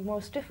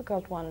most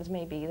difficult ones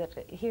may be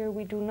that here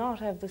we do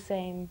not have the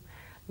same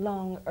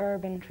long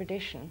urban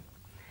tradition.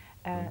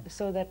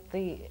 So that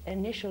the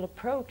initial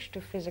approach to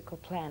physical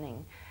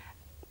planning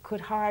could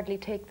hardly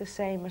take the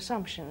same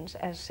assumptions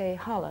as, say,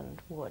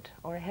 Holland would,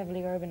 or a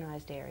heavily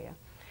urbanized area.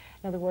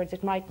 In other words,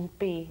 it mightn't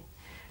be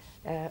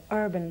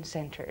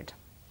urban-centered.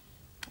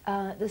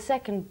 The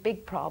second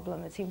big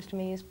problem, it seems to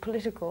me, is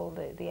political,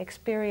 the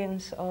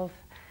experience of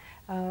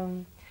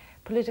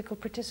political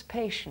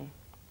participation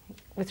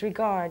with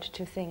regard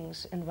to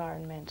things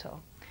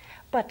environmental.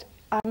 But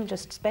I'm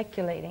just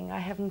speculating, I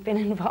haven't been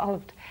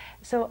involved.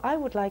 So I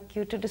would like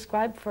you to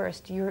describe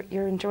first your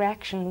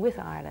interaction with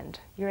Ireland,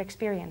 your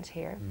experience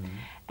here,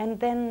 and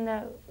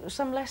then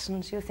some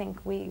lessons you think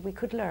we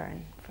could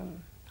learn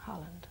from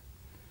Holland.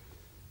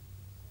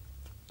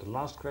 The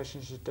last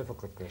question is a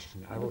difficult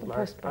question. I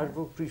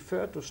would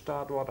prefer to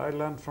start what I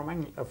learned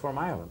from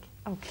Ireland.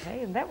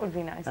 Okay, and that would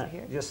be nice to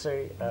hear. You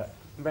say,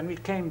 when we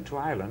came to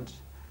Ireland,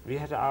 we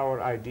had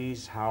our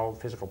ideas how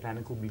physical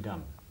planning could be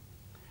done.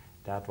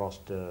 That was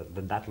the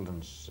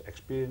Netherlands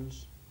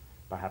experience,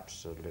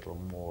 perhaps a little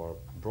more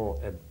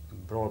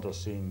broader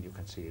scene, you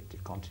can see it, the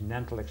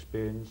continental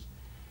experience.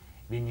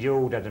 We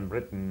knew that in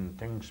Britain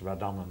things were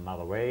done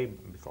another way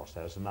because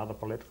there's another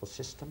political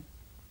system.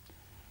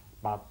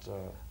 But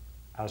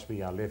as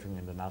we are living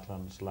in the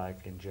Netherlands,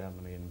 like in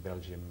Germany and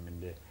Belgium,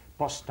 in the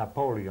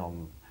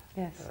post-Napoleon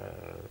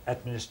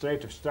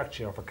administrative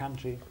structure of a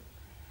country,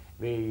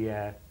 we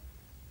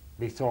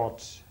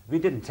thought, we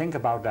didn't think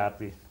about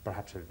that,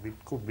 perhaps it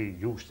could be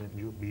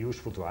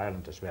useful to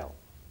Ireland as well.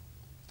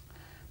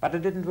 But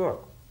it didn't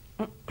work.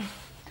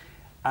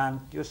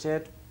 And you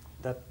said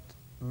that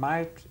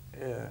might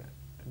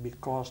be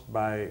caused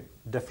by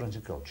difference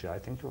in culture. I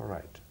think you're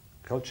right.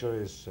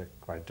 Culture is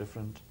quite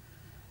different.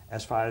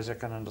 As far as I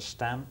can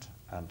understand,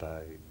 and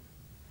I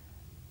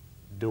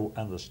do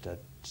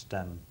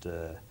understand,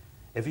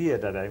 every year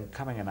that I'm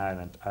coming in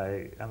Ireland,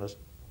 I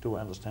do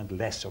understand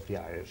less of the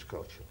Irish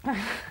culture.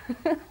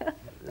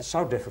 It's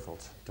so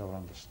difficult to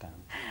understand.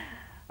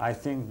 I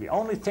think the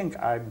only thing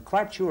I'm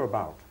quite sure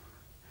about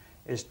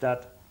is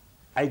that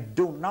I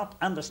do not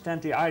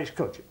understand the Irish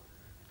culture.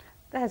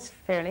 That's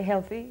fairly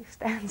healthy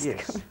stance.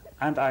 Yes,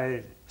 and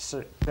I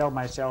tell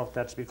myself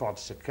that's because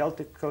it's a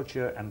Celtic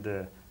culture and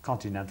the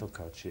continental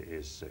culture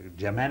is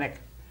Germanic,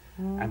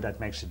 and that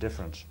makes a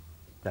difference.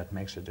 That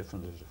makes a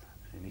difference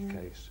in any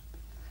case.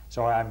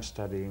 So I'm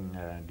studying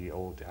the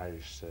old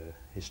Irish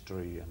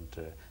history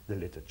and the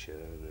literature,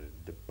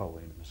 the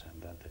poems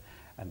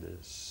and the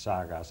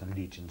sagas and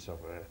legends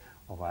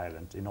of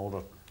Ireland in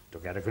order to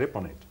get a grip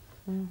on it.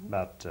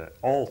 But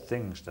all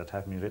things that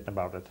have been written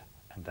about it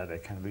and that I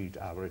can read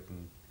are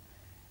written,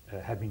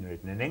 have been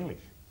written in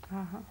English.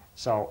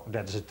 So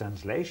that is a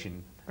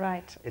translation.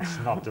 Right. It's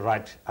not the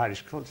right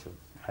Irish culture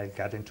I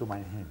got into my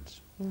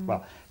hands.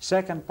 Well,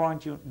 second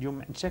point,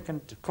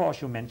 second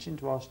cause you mentioned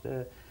was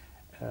the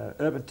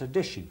urban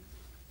tradition.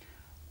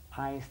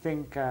 I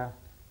think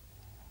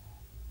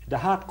the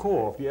hard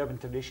core of the urban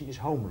tradition is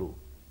home rule.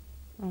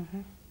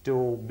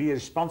 To be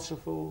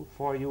responsible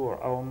for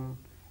your own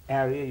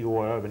area,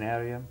 your urban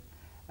area,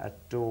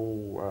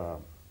 to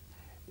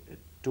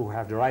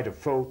have the right of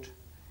vote,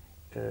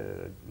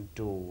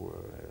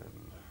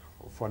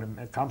 for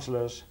the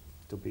councillors,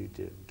 to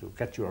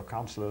get your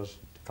councillors,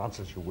 the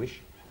councillors you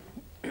wish,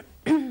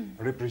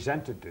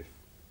 representative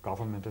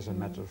government as a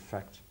matter of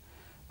fact.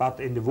 But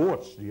in the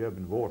wards, the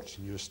urban wards,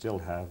 you still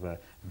have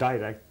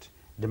direct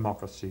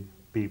democracy,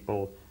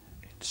 people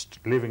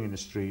living in the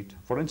street.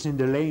 For instance,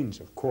 in the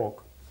lanes of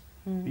Cork,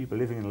 people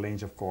living in the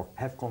lanes of Cork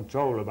have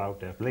control about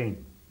their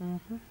lane.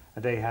 And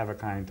they have a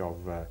kind of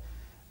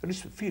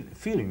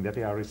feeling that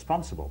they are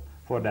responsible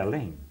for their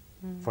lane,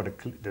 for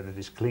that it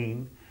is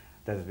clean,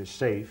 that it is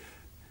safe,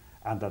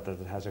 and that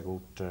it has a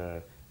good,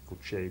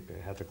 good shape,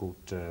 it has a good,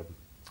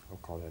 how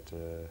call it,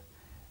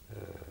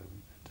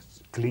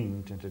 it's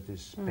cleaned and it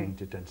is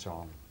painted and so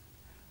on.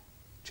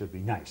 It should be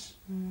nice,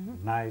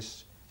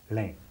 nice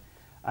lane.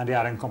 And they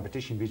are in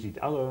competition with each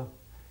other,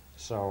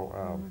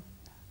 so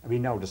we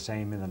know the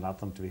same in the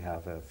Netherlands. We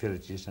have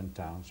villages and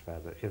towns where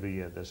every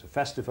year there's a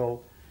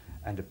festival,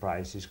 and the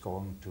prize is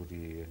going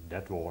to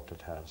that ward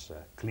that has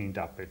cleaned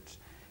up its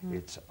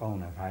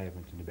own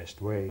environment in the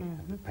best way,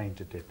 and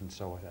painted it and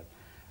so on,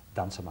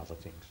 done some other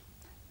things.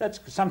 That's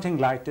something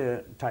like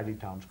the Tidy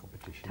Towns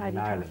competition in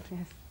Ireland.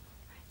 Yes.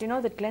 You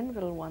know that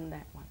Glenville won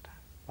that one time.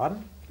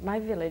 Pardon? My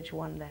village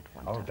won that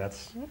one time. Oh,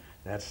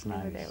 that's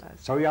nice. Realize.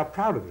 So you are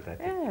proud of it, I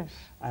think. Yes.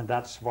 And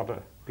that's what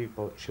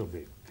people should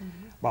be.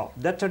 Well,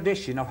 that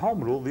tradition of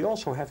home rule we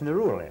also have in the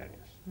rural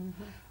areas.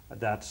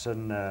 That's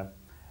the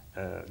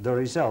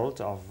result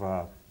of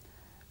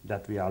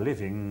that we are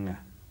living,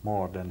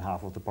 more than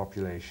half of the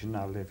population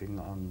are living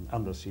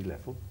under sea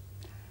level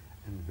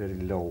in very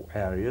low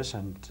areas,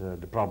 and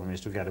the problem is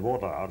to get the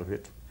water out of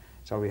it.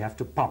 So we have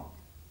to pump.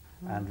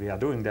 And we are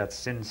doing that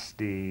since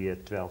the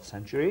 12th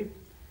century.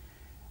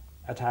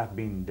 It have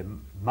been the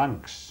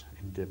monks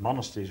in the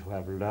monasteries who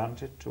have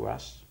learned it to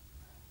us.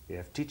 They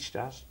have taught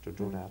us to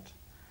do that.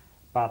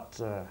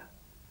 But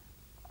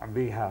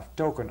we have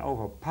taken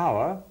over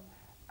power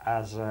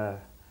as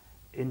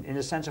in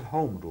the sense of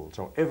home rule.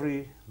 So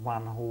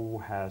everyone who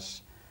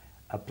has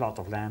a plot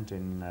of land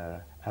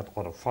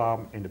or a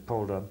farm in the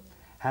polder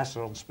has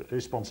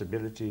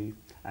responsibility,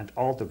 and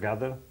all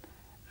together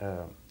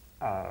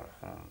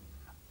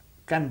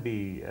can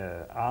be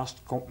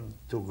asked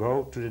to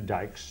go to the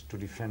dikes, to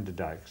defend the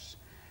dikes,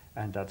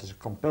 and that is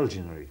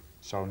compulsory.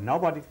 So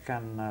nobody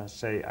can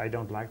say, I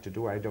don't like to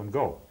do, I don't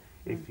go.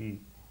 If he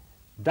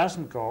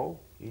doesn't go,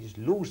 he's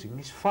losing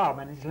his farm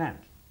and his land,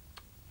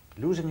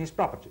 losing his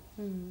property.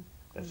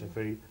 That's a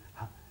very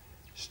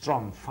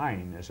strong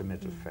fine, as a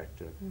matter of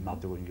fact,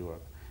 not doing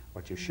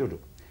what you should do.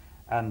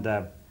 And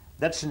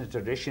that's in the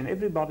tradition.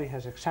 Everybody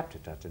has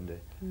accepted that in the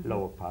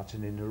lower parts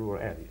and in the rural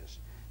areas.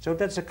 So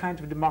that's a kind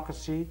of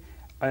democracy,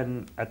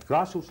 and at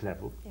grassroots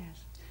level,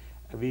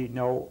 we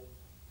know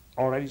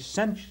already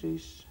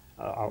centuries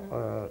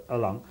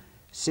along,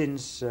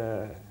 since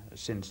the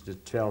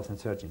 12th and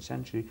 13th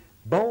century,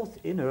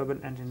 both in urban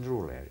and in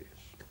rural areas.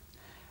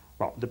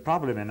 Well, the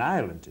problem in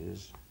Ireland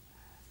is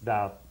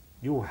that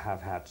you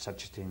have had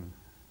such a thing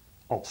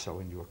also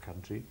in your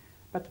country,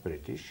 but the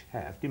British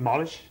have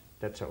demolished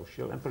that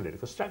social and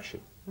political structure,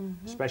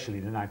 especially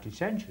in the 19th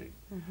century.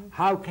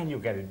 How can you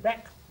get it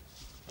back?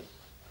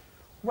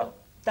 Well,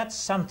 that's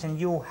something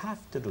you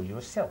have to do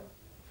yourself.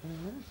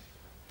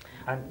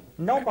 And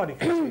nobody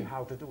can say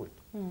how to do it.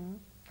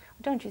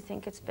 Don't you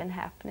think it's been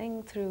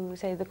happening through,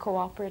 say, the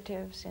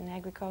cooperatives in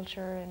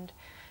agriculture and,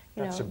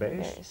 you that's know, the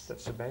base.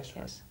 That's the base.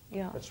 Yes. Right?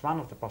 Yeah. That's one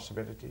of the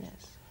possibilities.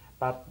 Yes.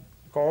 But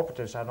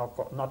cooperatives are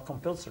not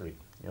compulsory.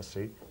 You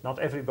see, not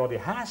everybody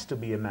has to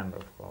be a member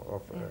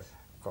of a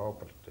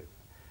cooperative,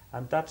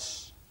 and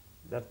that's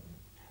that.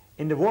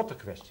 In the water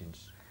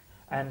questions,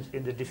 and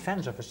in the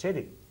defense of a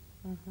city,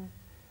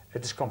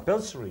 it is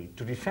compulsory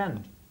to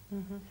defend.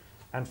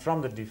 And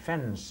from the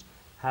defense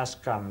has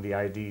come the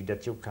idea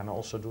that you can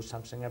also do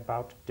something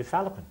about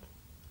development.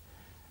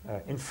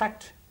 In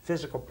fact,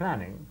 physical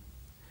planning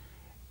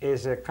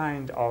is a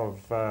kind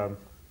of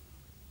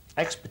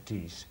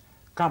expertise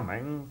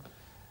coming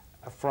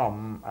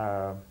from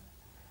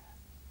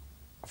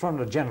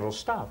the General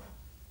Staff,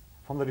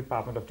 from the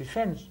Department of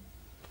Defense.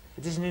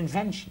 It is an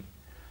invention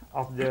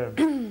of the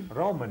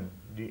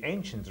the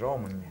ancient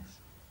Roman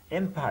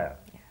Empire.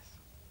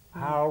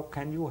 How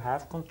can you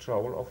have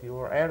control of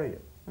your area?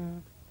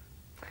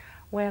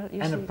 Well,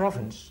 you see,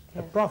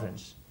 a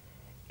province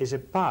is a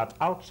part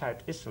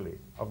outside Italy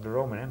of the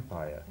Roman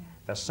Empire,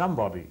 where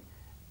somebody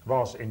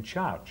was in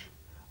charge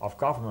of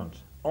government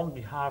on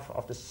behalf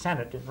of the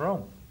Senate in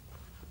Rome.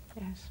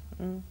 Yes.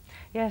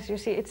 Yes, you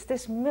see, it's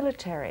this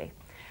military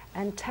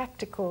and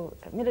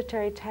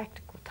military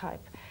tactical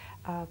type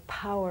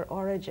power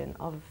origin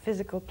of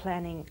physical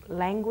planning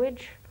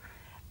language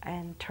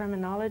and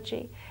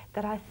terminology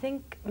that I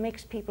think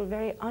makes people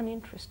very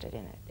uninterested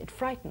in it. It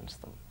frightens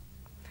them.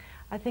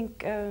 I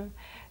think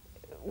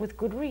with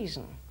good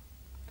reason.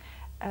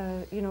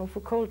 you know,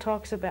 Foucault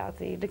talks about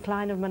the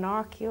decline of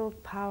monarchical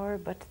power,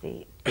 but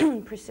the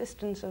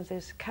persistence of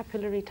this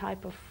capillary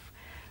type of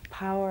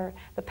power,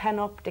 the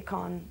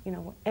panopticon, you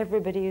know,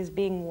 everybody is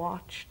being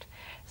watched,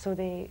 so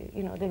they,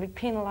 you know, they'll be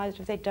penalized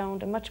if they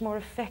don't, a much more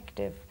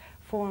effective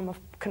form of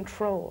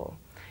control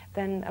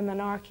than a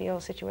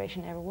monarchical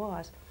situation ever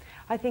was.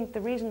 I think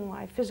the reason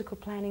why physical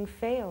planning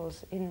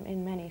fails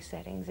in many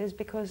settings is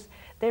because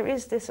there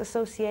is this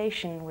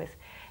association with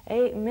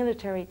A,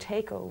 military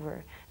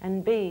takeover,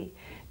 and B,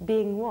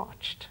 being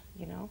watched,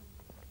 you know.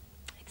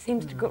 It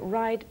seems to go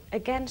right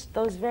against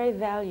those very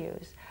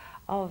values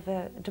of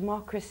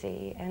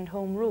democracy and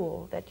home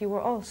rule that you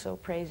were also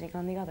praising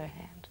on the other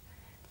hand.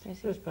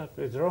 Yes, but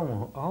with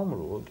home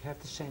rule, you have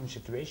the same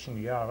situation.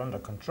 You are under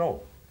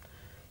control.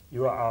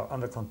 You are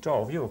under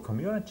control of your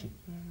community.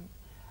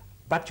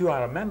 But you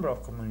are a member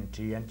of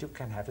community and you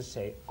can have a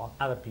say on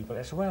other people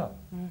as well.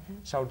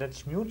 So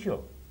that's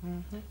mutual.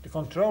 The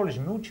control is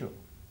mutual.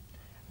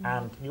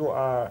 And you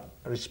are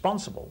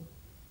responsible,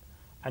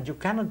 and you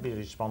cannot be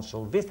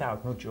responsible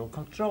without mutual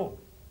control.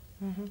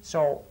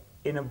 So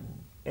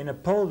in a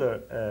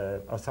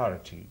polder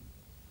authority,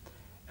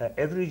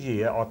 every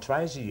year or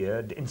twice a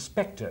year, the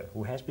inspector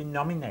who has been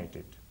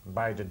nominated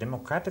by the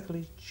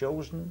democratically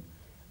chosen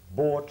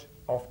board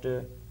of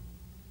the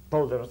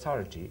polder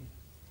authority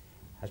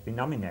has been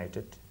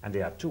nominated, and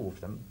there are two of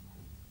them,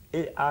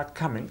 are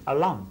coming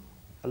along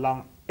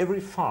every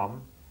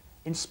farm,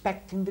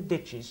 inspecting the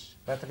ditches,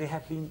 whether they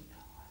have been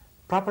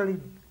properly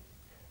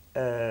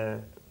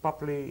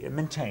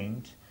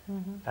maintained,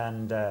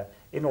 and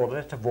in order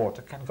that the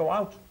water can go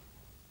out,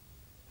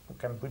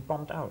 can be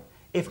pumped out.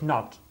 If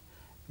not,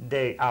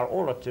 they are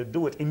ordered to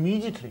do it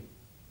immediately,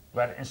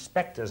 where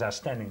inspectors are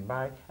standing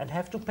by and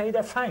have to pay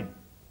their fine.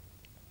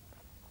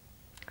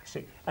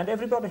 See, and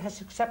everybody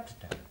has accepted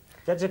that.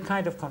 That's a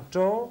kind of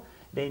control.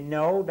 They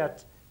know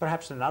that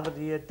perhaps another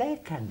year they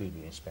can be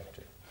the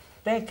inspector.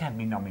 They can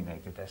be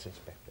nominated as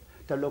inspector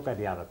to look at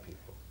the other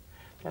people.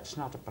 That's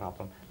not a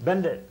problem.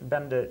 When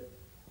the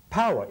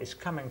power is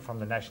coming from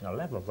the national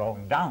level,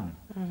 going down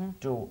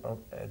to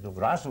the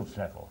grassroots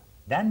level,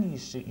 then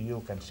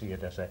you can see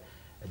it as a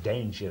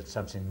danger,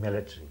 something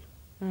military.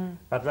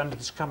 But when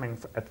it's coming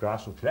at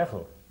grassroots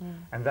level,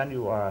 and then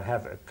you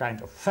have a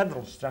kind of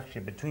federal structure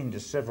between the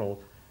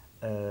several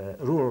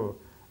rural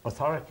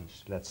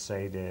authorities, let's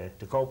say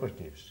the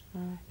cooperatives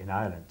in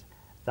Ireland,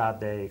 that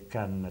they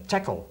can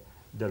tackle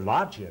the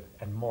larger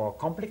and more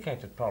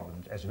complicated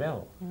problems as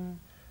well,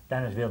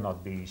 then it will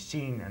not be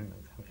seen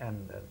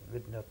and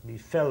will not be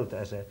felt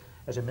as a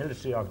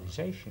military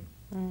organization,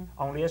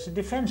 only as a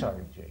defense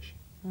organization.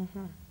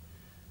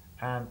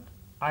 And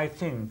I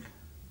think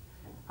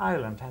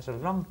Ireland has a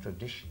long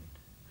tradition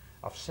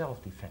of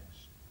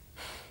self-defense.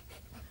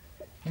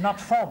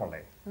 Not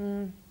formally,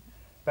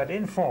 but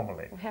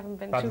informally, We haven't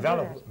been but too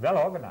well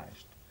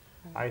organized.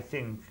 I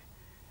think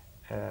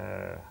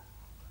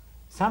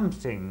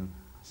sometimes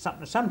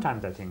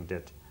I think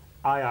that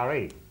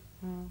IRA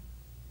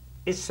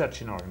is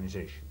such an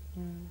organization,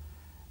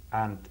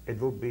 and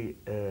it would be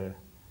a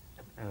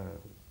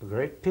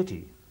great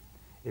pity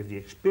if the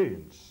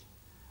experience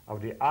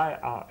of the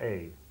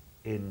IRA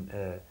in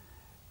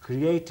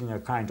creating a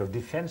kind of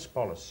defense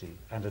policy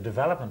and a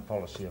development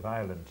policy of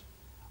Ireland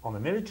on the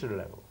military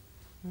level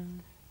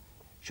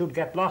should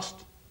get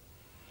lost,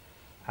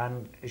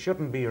 and it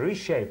shouldn't be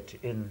reshaped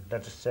in,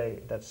 let's say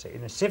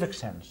in a civic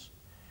sense,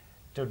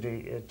 to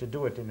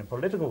do it in a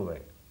political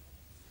way,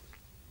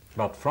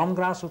 but from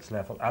grassroots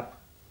level up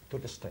to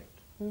the state,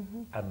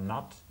 and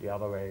not the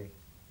other way,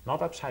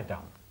 not upside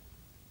down.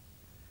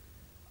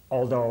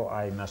 Although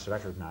I must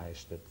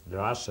recognize that there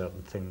are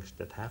certain things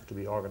that have to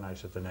be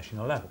organized at the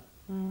national level,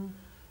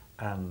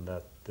 and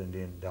that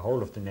the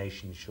whole of the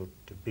nation should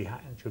be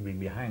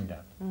behind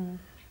that.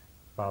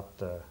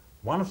 But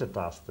one of the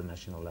tasks at the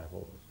national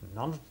level,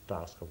 none of the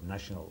tasks of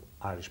national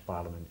Irish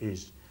Parliament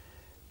is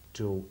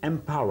to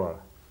empower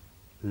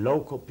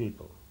local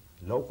people,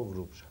 local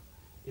groups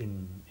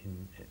in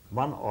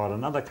one or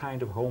another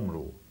kind of home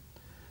rule,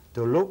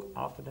 to look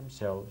after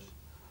themselves,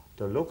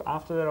 to look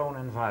after their own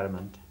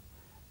environment,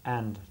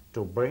 and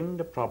to bring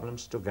the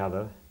problems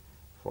together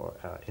for,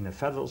 in a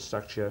federal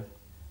structure,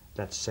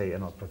 let's say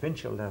on a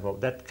provincial level,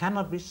 that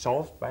cannot be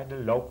solved by the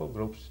local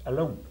groups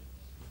alone.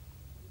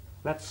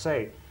 Let's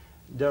say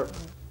that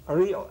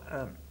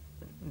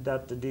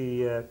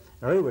the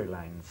railway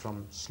line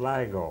from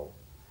Sligo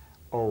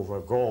over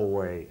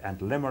Galway and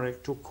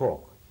Limerick to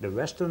Cork, the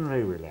Western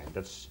Railway line,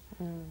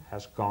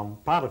 has gone,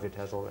 part of it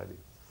has already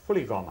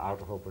fully gone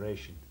out of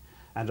operation.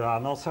 And there are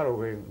no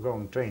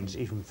thoroughgoing trains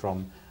even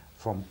from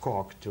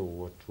Cork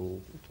to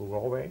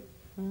Galway.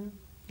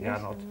 They are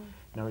not.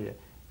 No,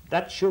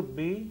 that should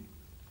be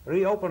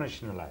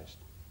reoperationalized.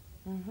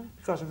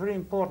 Because it's very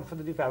important for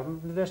the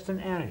development of the Western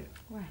area.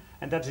 Right.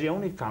 And that's the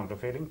only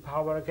countervailing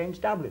power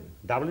against Dublin.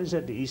 Dublin is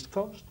at the East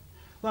Coast.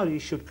 Well, you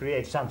should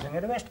create something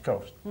at the West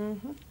Coast.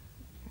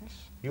 Yes.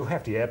 You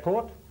have the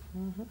airport,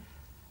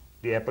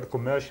 the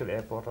commercial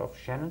airport of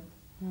Shannon,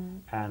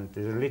 and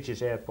the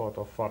religious airport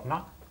of Fort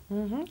Knox,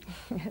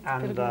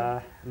 And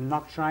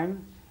Noctrine,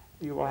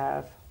 you will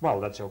have, well,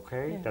 that's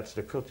okay, Yeah. that's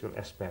the cultural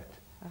aspect,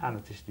 and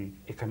it is the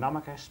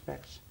economic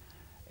aspects.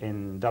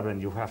 In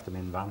Dublin, you have them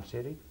in one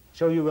city,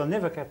 so you will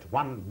never get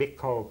one big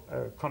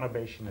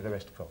conurbation at the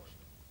West Coast.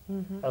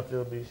 It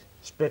will be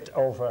split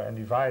over and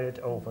divided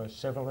over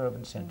several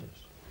urban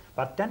centers.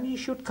 But then you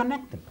should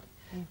connect them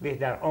with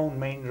their own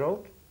main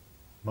road,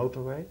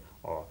 motorway,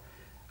 or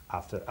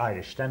after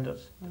Irish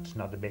standards. It's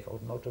not a big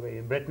old motorway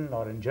in Britain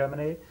or in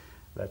Germany,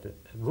 but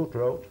a good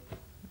road.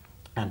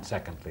 And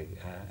secondly,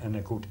 and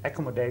a good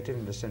accommodated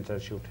in the center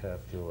should have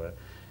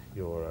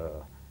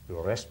your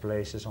rest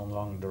places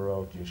along the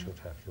road. You should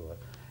have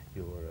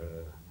your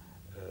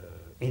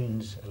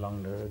inns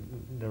along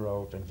the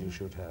road, and you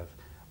should have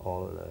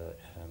all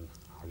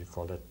how do you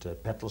call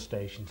it, petrol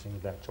stations,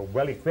 things like that. So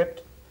well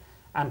equipped,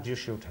 and you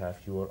should have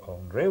your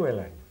own railway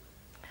line.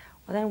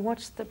 Well, then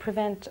what's to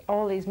prevent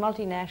all these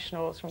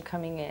multinationals from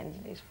coming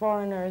in, these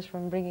foreigners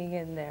from bringing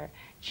in their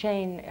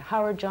chain,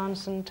 Howard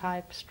Johnson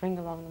type string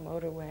along the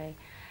motorway,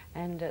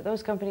 and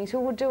those companies who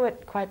would do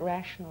it quite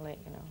rationally,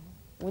 you know?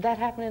 Would that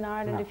happen in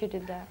Ireland if you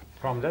did that?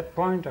 From that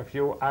point of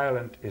view,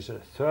 Ireland is a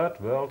third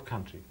world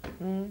country.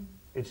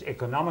 It's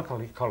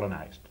economically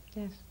colonized.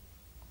 Yes.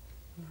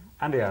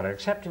 And they are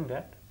accepting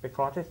that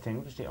because they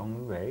think it's the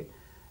only way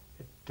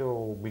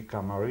to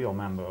become a real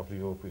member of the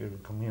European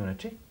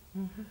community.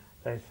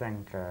 They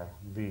think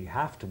we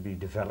have to be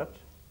developed.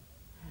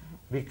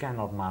 We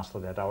cannot master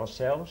that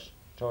ourselves,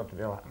 so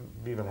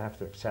we will have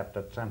to accept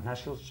that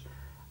transnationals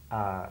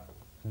are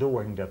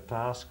doing their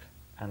task,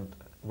 and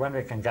when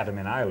we can get them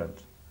in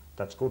Ireland,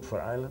 that's good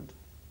for Ireland.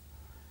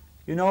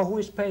 You know who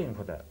is paying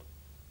for that?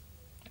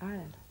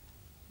 Ireland.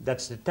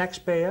 That's the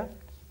taxpayer,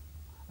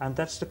 and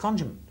that's the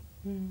consumer.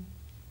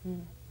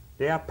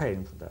 They are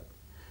paying for that.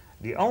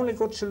 The only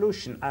good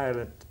solution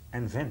Ireland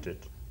invented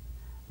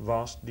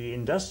was the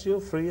industrial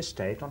free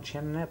estate on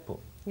Shannon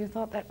Airport. You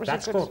thought that was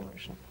That's a good good.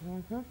 solution?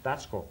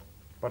 That's good,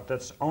 but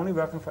that's only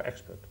working for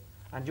export.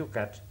 And you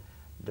get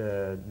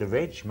the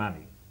wage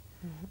money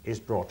is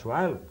brought to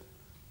Ireland,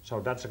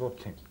 so that's a good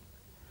thing.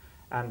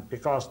 And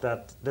because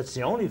that's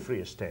the only free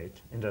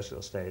estate,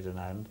 industrial estate in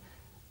Ireland,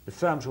 the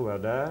firms who are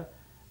there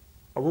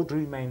would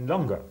remain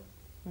longer.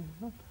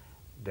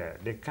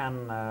 They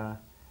can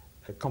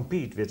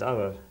compete with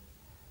other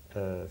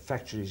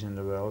factories in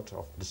the world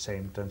of the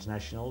same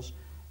transnationals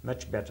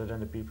much better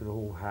than the people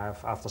who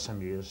have, after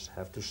some years,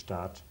 have to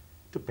start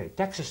to pay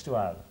taxes to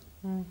Ireland.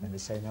 And they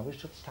say, no, we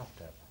should stop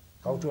that.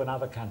 Go to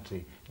another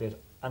country with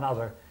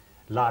another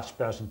large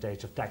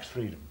percentage of tax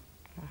freedom.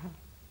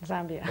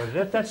 Zambia.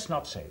 But that's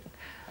not safe.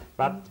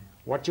 But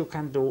what you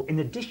can do in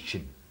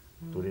addition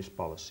to this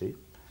policy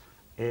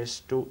is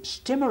to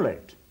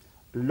stimulate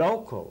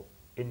local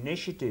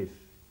initiative,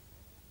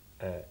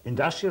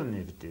 industrial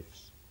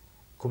initiatives,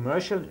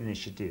 commercial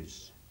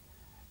initiatives,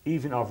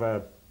 even of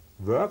a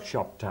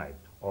workshop type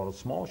or a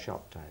small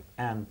shop type,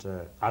 and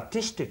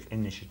artistic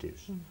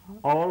initiatives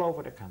all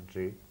over the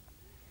country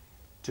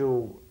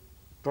to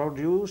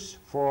produce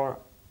for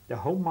the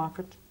home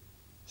market,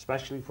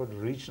 especially for the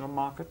regional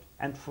market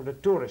and for the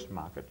tourist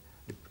market,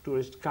 the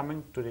tourists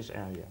coming to this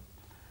area.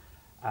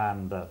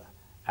 And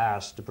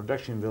as the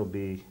production will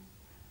be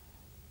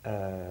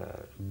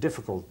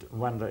difficult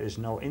when there is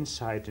no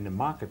insight in the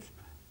market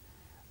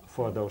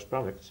for those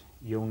products,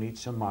 you need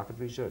some market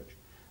research.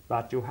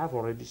 But you have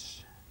already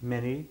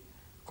many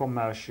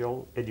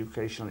commercial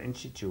educational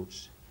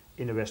institutes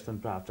in the western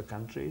part of the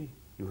country.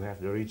 You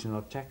have the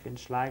regional tech in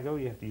Sligo,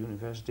 you have the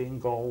university in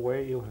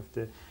Galway, you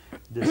have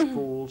the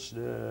schools,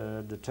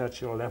 the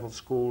tertiary level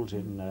schools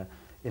in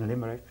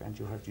Limerick, and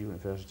you have the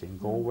university in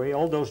Galway.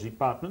 All those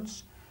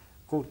departments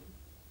could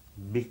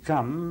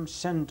become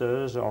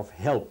centers of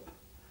help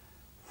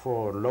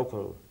for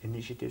local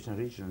initiatives and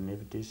regional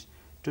initiatives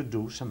to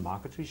do some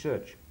market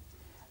research.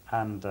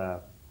 And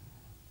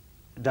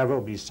there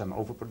will be some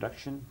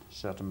overproduction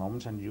certain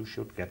moments, and you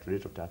should get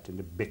rid of that in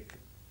the big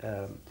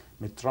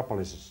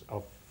metropolises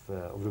of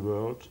the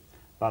world,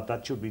 but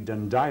that should be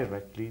done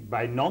directly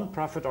by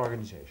non-profit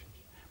organizations,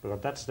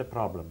 because that's the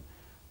problem.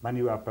 When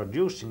you are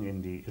producing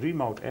in the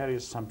remote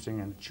areas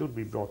something and it should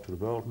be brought to the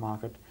world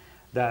market,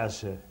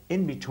 there's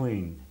in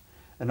between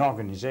an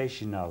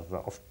organization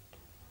of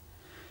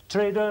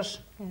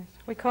traders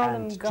We call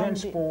and them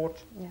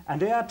transport,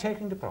 and they are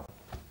taking the profit.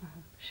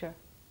 Sure.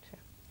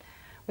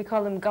 We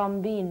call them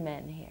Gombeen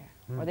men here,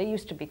 or they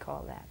used to be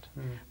called that.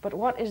 But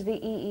what is the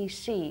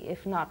EEC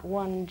if not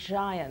one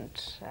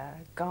giant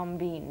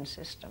Gombeen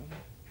system,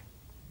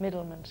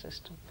 middleman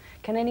system?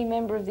 Can any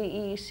member of the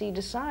EEC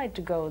decide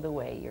to go the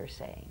way you're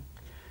saying,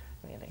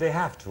 really? They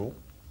have to,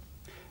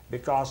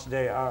 because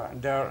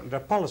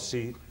their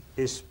policy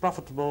is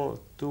profitable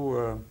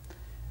to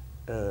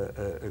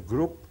a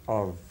group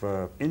of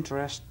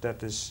interest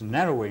that is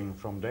narrowing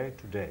from day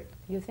to day.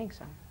 You think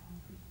so?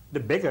 The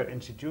bigger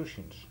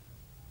institutions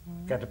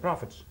get the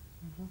profits,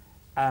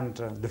 and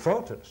the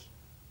voters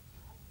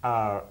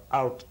are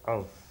out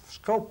of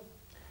scope.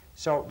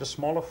 So the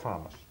smaller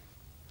farmers,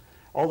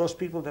 all those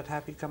people that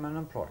have become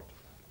unemployed,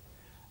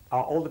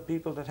 are all the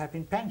people that have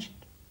been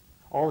pensioned.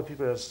 all the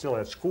people that are still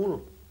at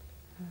school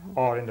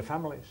or in the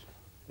families.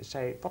 They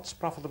say, what's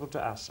profitable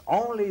to us?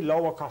 Only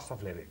lower cost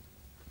of living.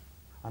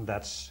 And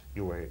that's,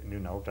 you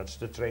know, that's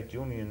the trade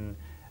union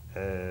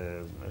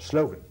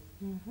slogan.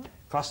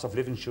 Cost of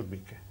living should be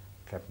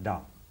kept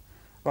down.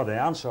 Well, the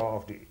answer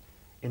of the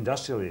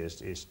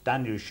industrialist is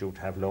then you should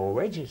have lower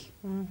wages.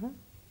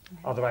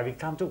 Otherwise we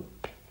can't do.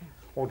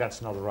 Oh,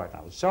 that's not the right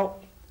answer. So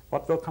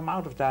what will come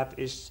out of that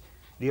is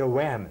the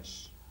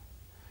awareness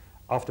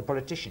of the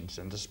politicians,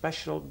 and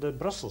especially the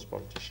Brussels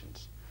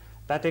politicians,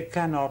 that they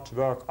cannot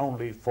work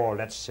only for,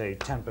 let's say,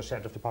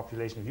 10% of the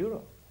population of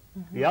Europe.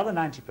 The other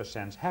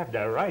 90% have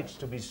their rights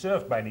to be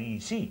served by the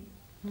EEC.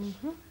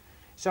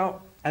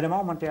 So at the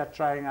moment they are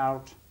trying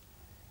out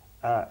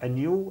a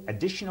new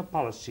additional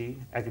policy,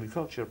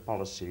 agriculture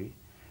policy,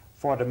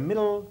 for the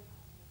middle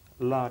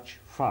large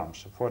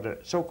farms, for the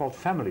so-called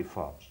family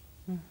farms.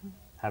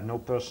 Have no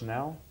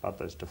personnel, but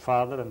there's the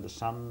father and the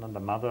son and the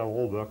mother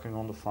all working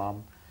on the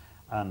farm,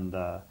 and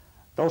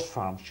those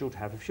farms should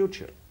have a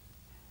future.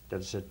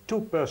 That's a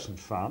two-person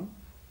farm,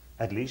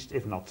 at least,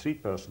 if not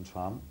three-person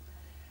farm,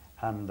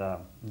 and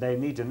they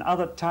need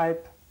another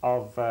type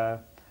of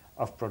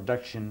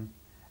production,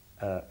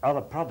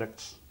 other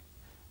products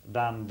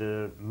than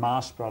the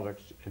mass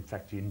products, in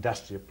fact the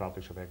industrial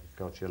products of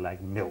agriculture, like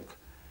milk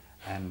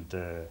and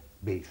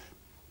beef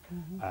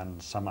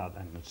and some other,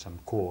 and some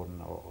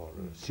corn or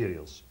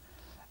cereals.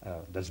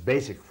 That's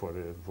basic for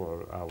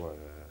our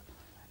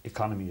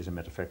economy, as a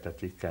matter of fact,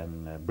 that we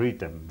can breed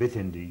them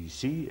within the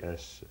EEC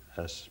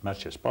as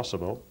much as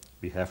possible.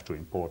 We have to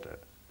import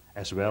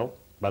as well,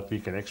 but we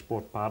can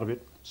export part of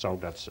it, so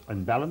that's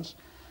in balance.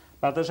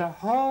 But there's a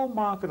whole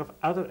market of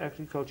other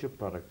agriculture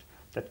products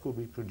that could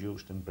be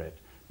produced and bred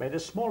by the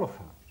smaller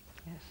farms.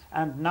 Yes.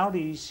 And now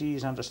the EEC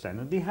is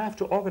understanding they have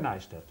to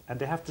organize that and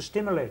they have to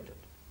stimulate it.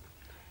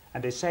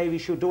 And they say we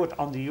should do it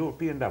on the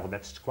European level.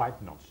 That's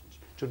quite nonsense.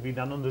 It should be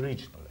done on the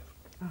regional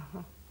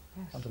level.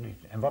 Yes. On the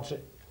region. And what's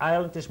it?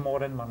 Ireland is more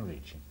than one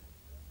region.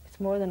 It's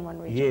more than one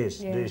region. Yes,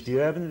 there's the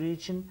urban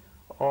region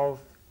of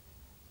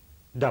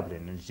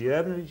Dublin, and it's the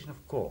urban region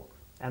of Cork,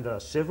 and there are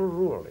several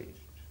rural regions.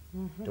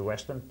 The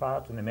western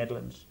part and the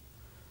Midlands,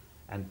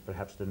 and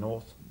perhaps the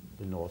north,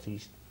 the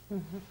northeast,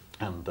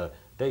 and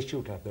they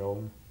should have their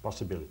own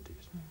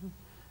possibilities.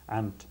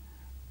 And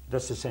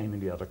that's the same in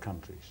the other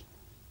countries.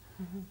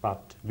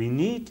 But we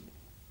need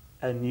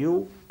a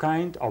new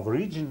kind of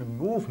regional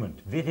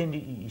movement within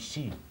the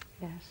EEC.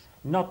 Yes.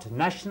 Not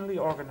nationally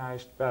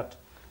organized, but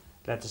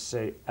let us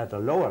say at a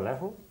lower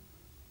level,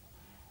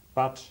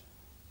 but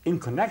in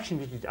connection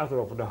with each other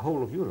over the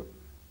whole of Europe.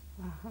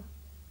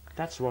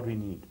 That's what we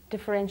need.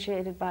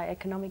 Differentiated by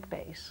economic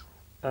base.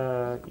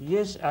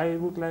 Yes, I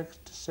would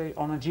like to say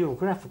on a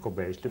geographical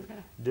base.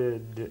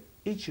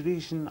 Each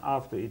region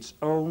after its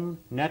own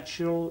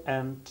natural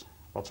and,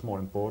 what's more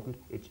important,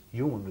 its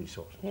human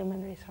resources.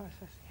 Human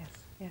resources, yes,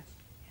 yes,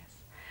 yes.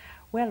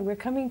 Well, we're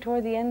coming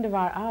toward the end of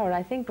our hour,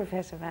 I think,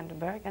 Professor van den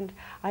Berg, and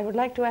I would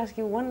like to ask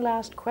you one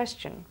last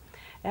question.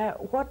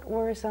 What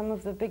were some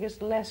of the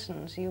biggest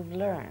lessons you've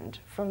learned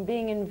from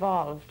being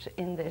involved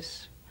in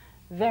this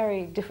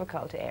very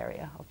difficult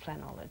area of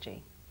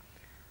planology?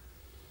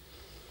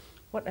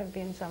 What have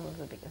been some of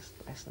the biggest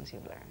lessons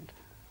you've learned?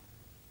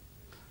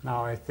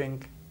 Now, I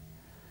think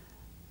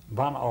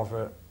one of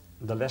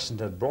the lessons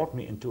that brought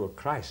me into a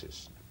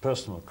crisis, a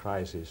personal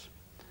crisis,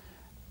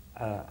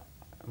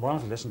 one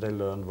of the lessons I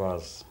learned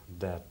was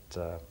that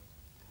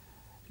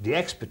the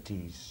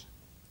expertise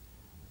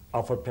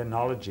of a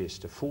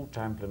planologist, a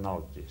full-time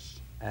planologist,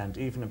 and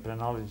even a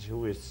planologist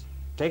who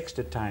takes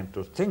the time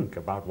to think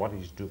about what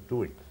he's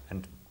doing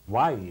and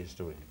why he is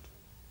doing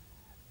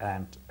it,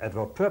 and at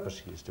what purpose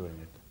he is doing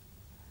it,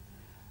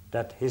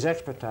 that his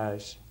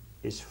expertise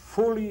is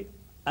fully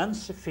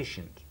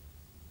insufficient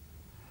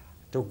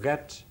to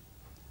get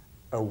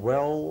a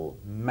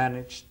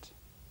well-managed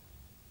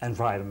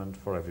environment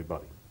for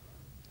everybody.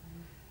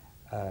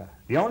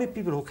 The only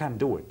people who can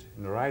do it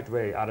in the right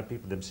way are the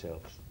people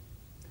themselves.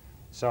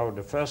 So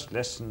the first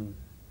lesson,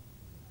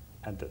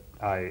 and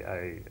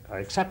I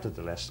accepted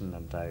the lesson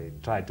and I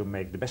tried to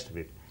make the best of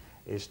it,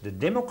 is the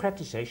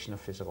democratization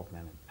of physical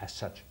planning as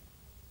such,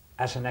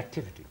 as an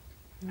activity,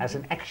 as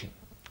an action.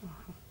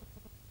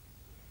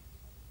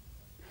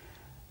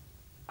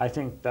 I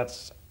think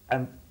that's,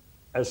 and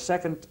a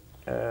second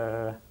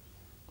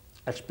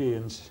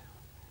experience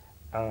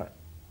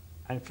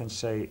I can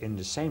say in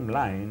the same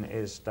line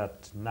is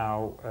that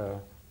now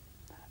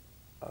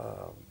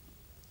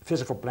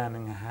physical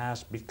planning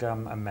has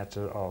become a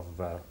matter of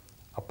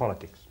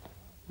politics.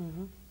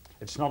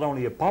 It's not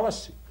only a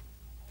policy,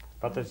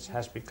 but it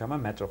has become a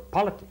matter of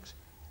politics.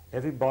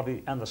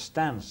 Everybody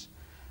understands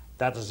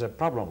that there's a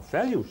problem of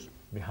values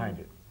behind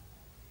it.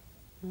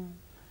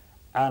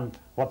 And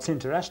what's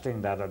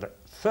interesting that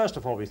first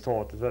of all we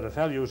thought were the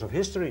values of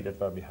history that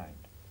were behind.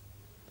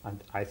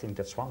 And I think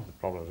that's one of the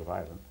problems of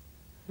Ireland.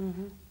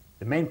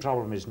 The main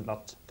problem is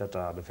not that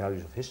are the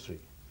values of history,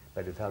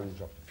 but the values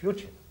of the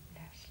future.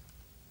 Yes.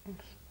 Yes.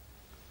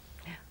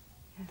 Yeah.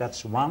 Yes.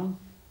 That's one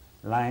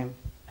line,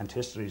 and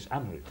history is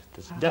under it.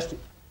 It's just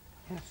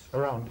Yes.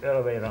 around,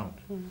 other way around.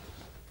 Mm.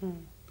 Mm.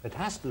 It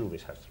has to do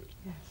with history.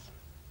 Yes.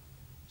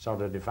 So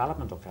the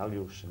development of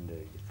values and the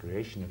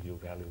creation of new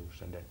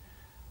values and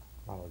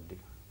the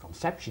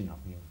conception of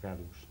new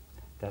values,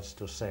 that's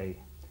to say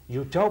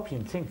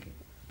utopian thinking.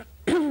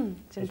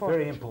 It's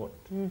very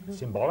important. Mm-hmm.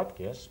 Symbolic,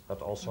 yes,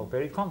 but also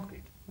very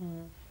concrete.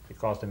 Mm.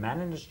 Because the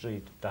man in the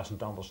street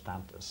doesn't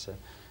understand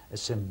a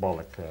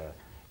symbolic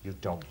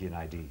utopian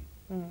idea.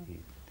 Mm.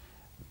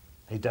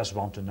 He does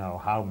want to know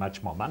how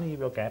much more money he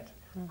will get,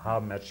 how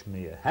much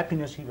more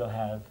happiness he will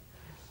have,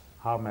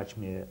 how much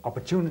more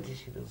opportunities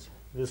he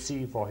will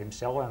see for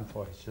himself and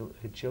for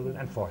his children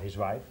and for his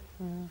wife.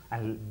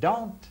 And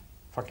don't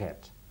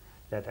forget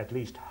that at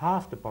least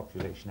half the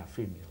population are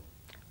female.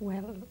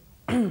 Well,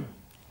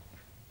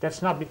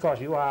 that's not because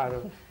you are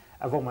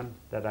a woman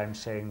that I'm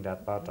saying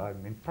that, but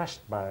I'm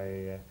impressed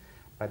by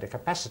the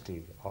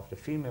capacity of the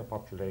female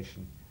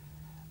population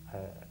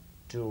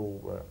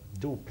to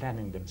do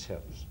planning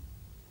themselves.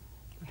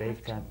 They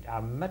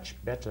are much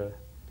better,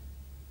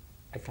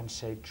 I can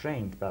say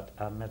trained, but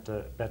are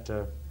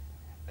better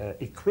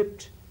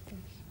equipped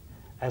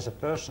as a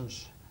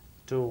persons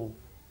to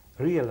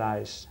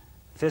realize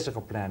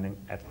physical planning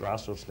at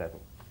grassroots level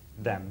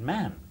than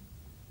men.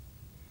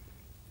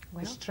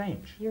 well, It's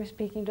strange. you're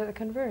speaking to the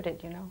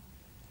converted, you know.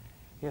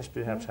 Yes,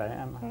 perhaps I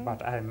am,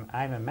 but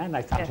I'm a man,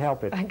 I can't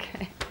help it.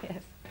 Okay,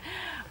 yes.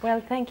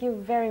 Well, thank you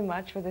very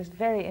much for this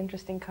very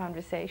interesting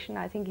conversation.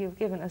 I think you've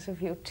given us a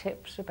few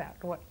tips about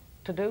what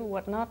to do,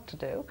 what not to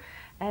do,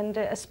 and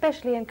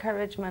especially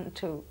encouragement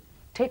to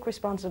take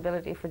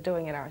responsibility for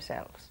doing it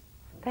ourselves.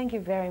 Thank you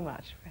very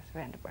much, Professor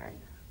Van der Berg.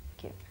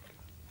 Thank you.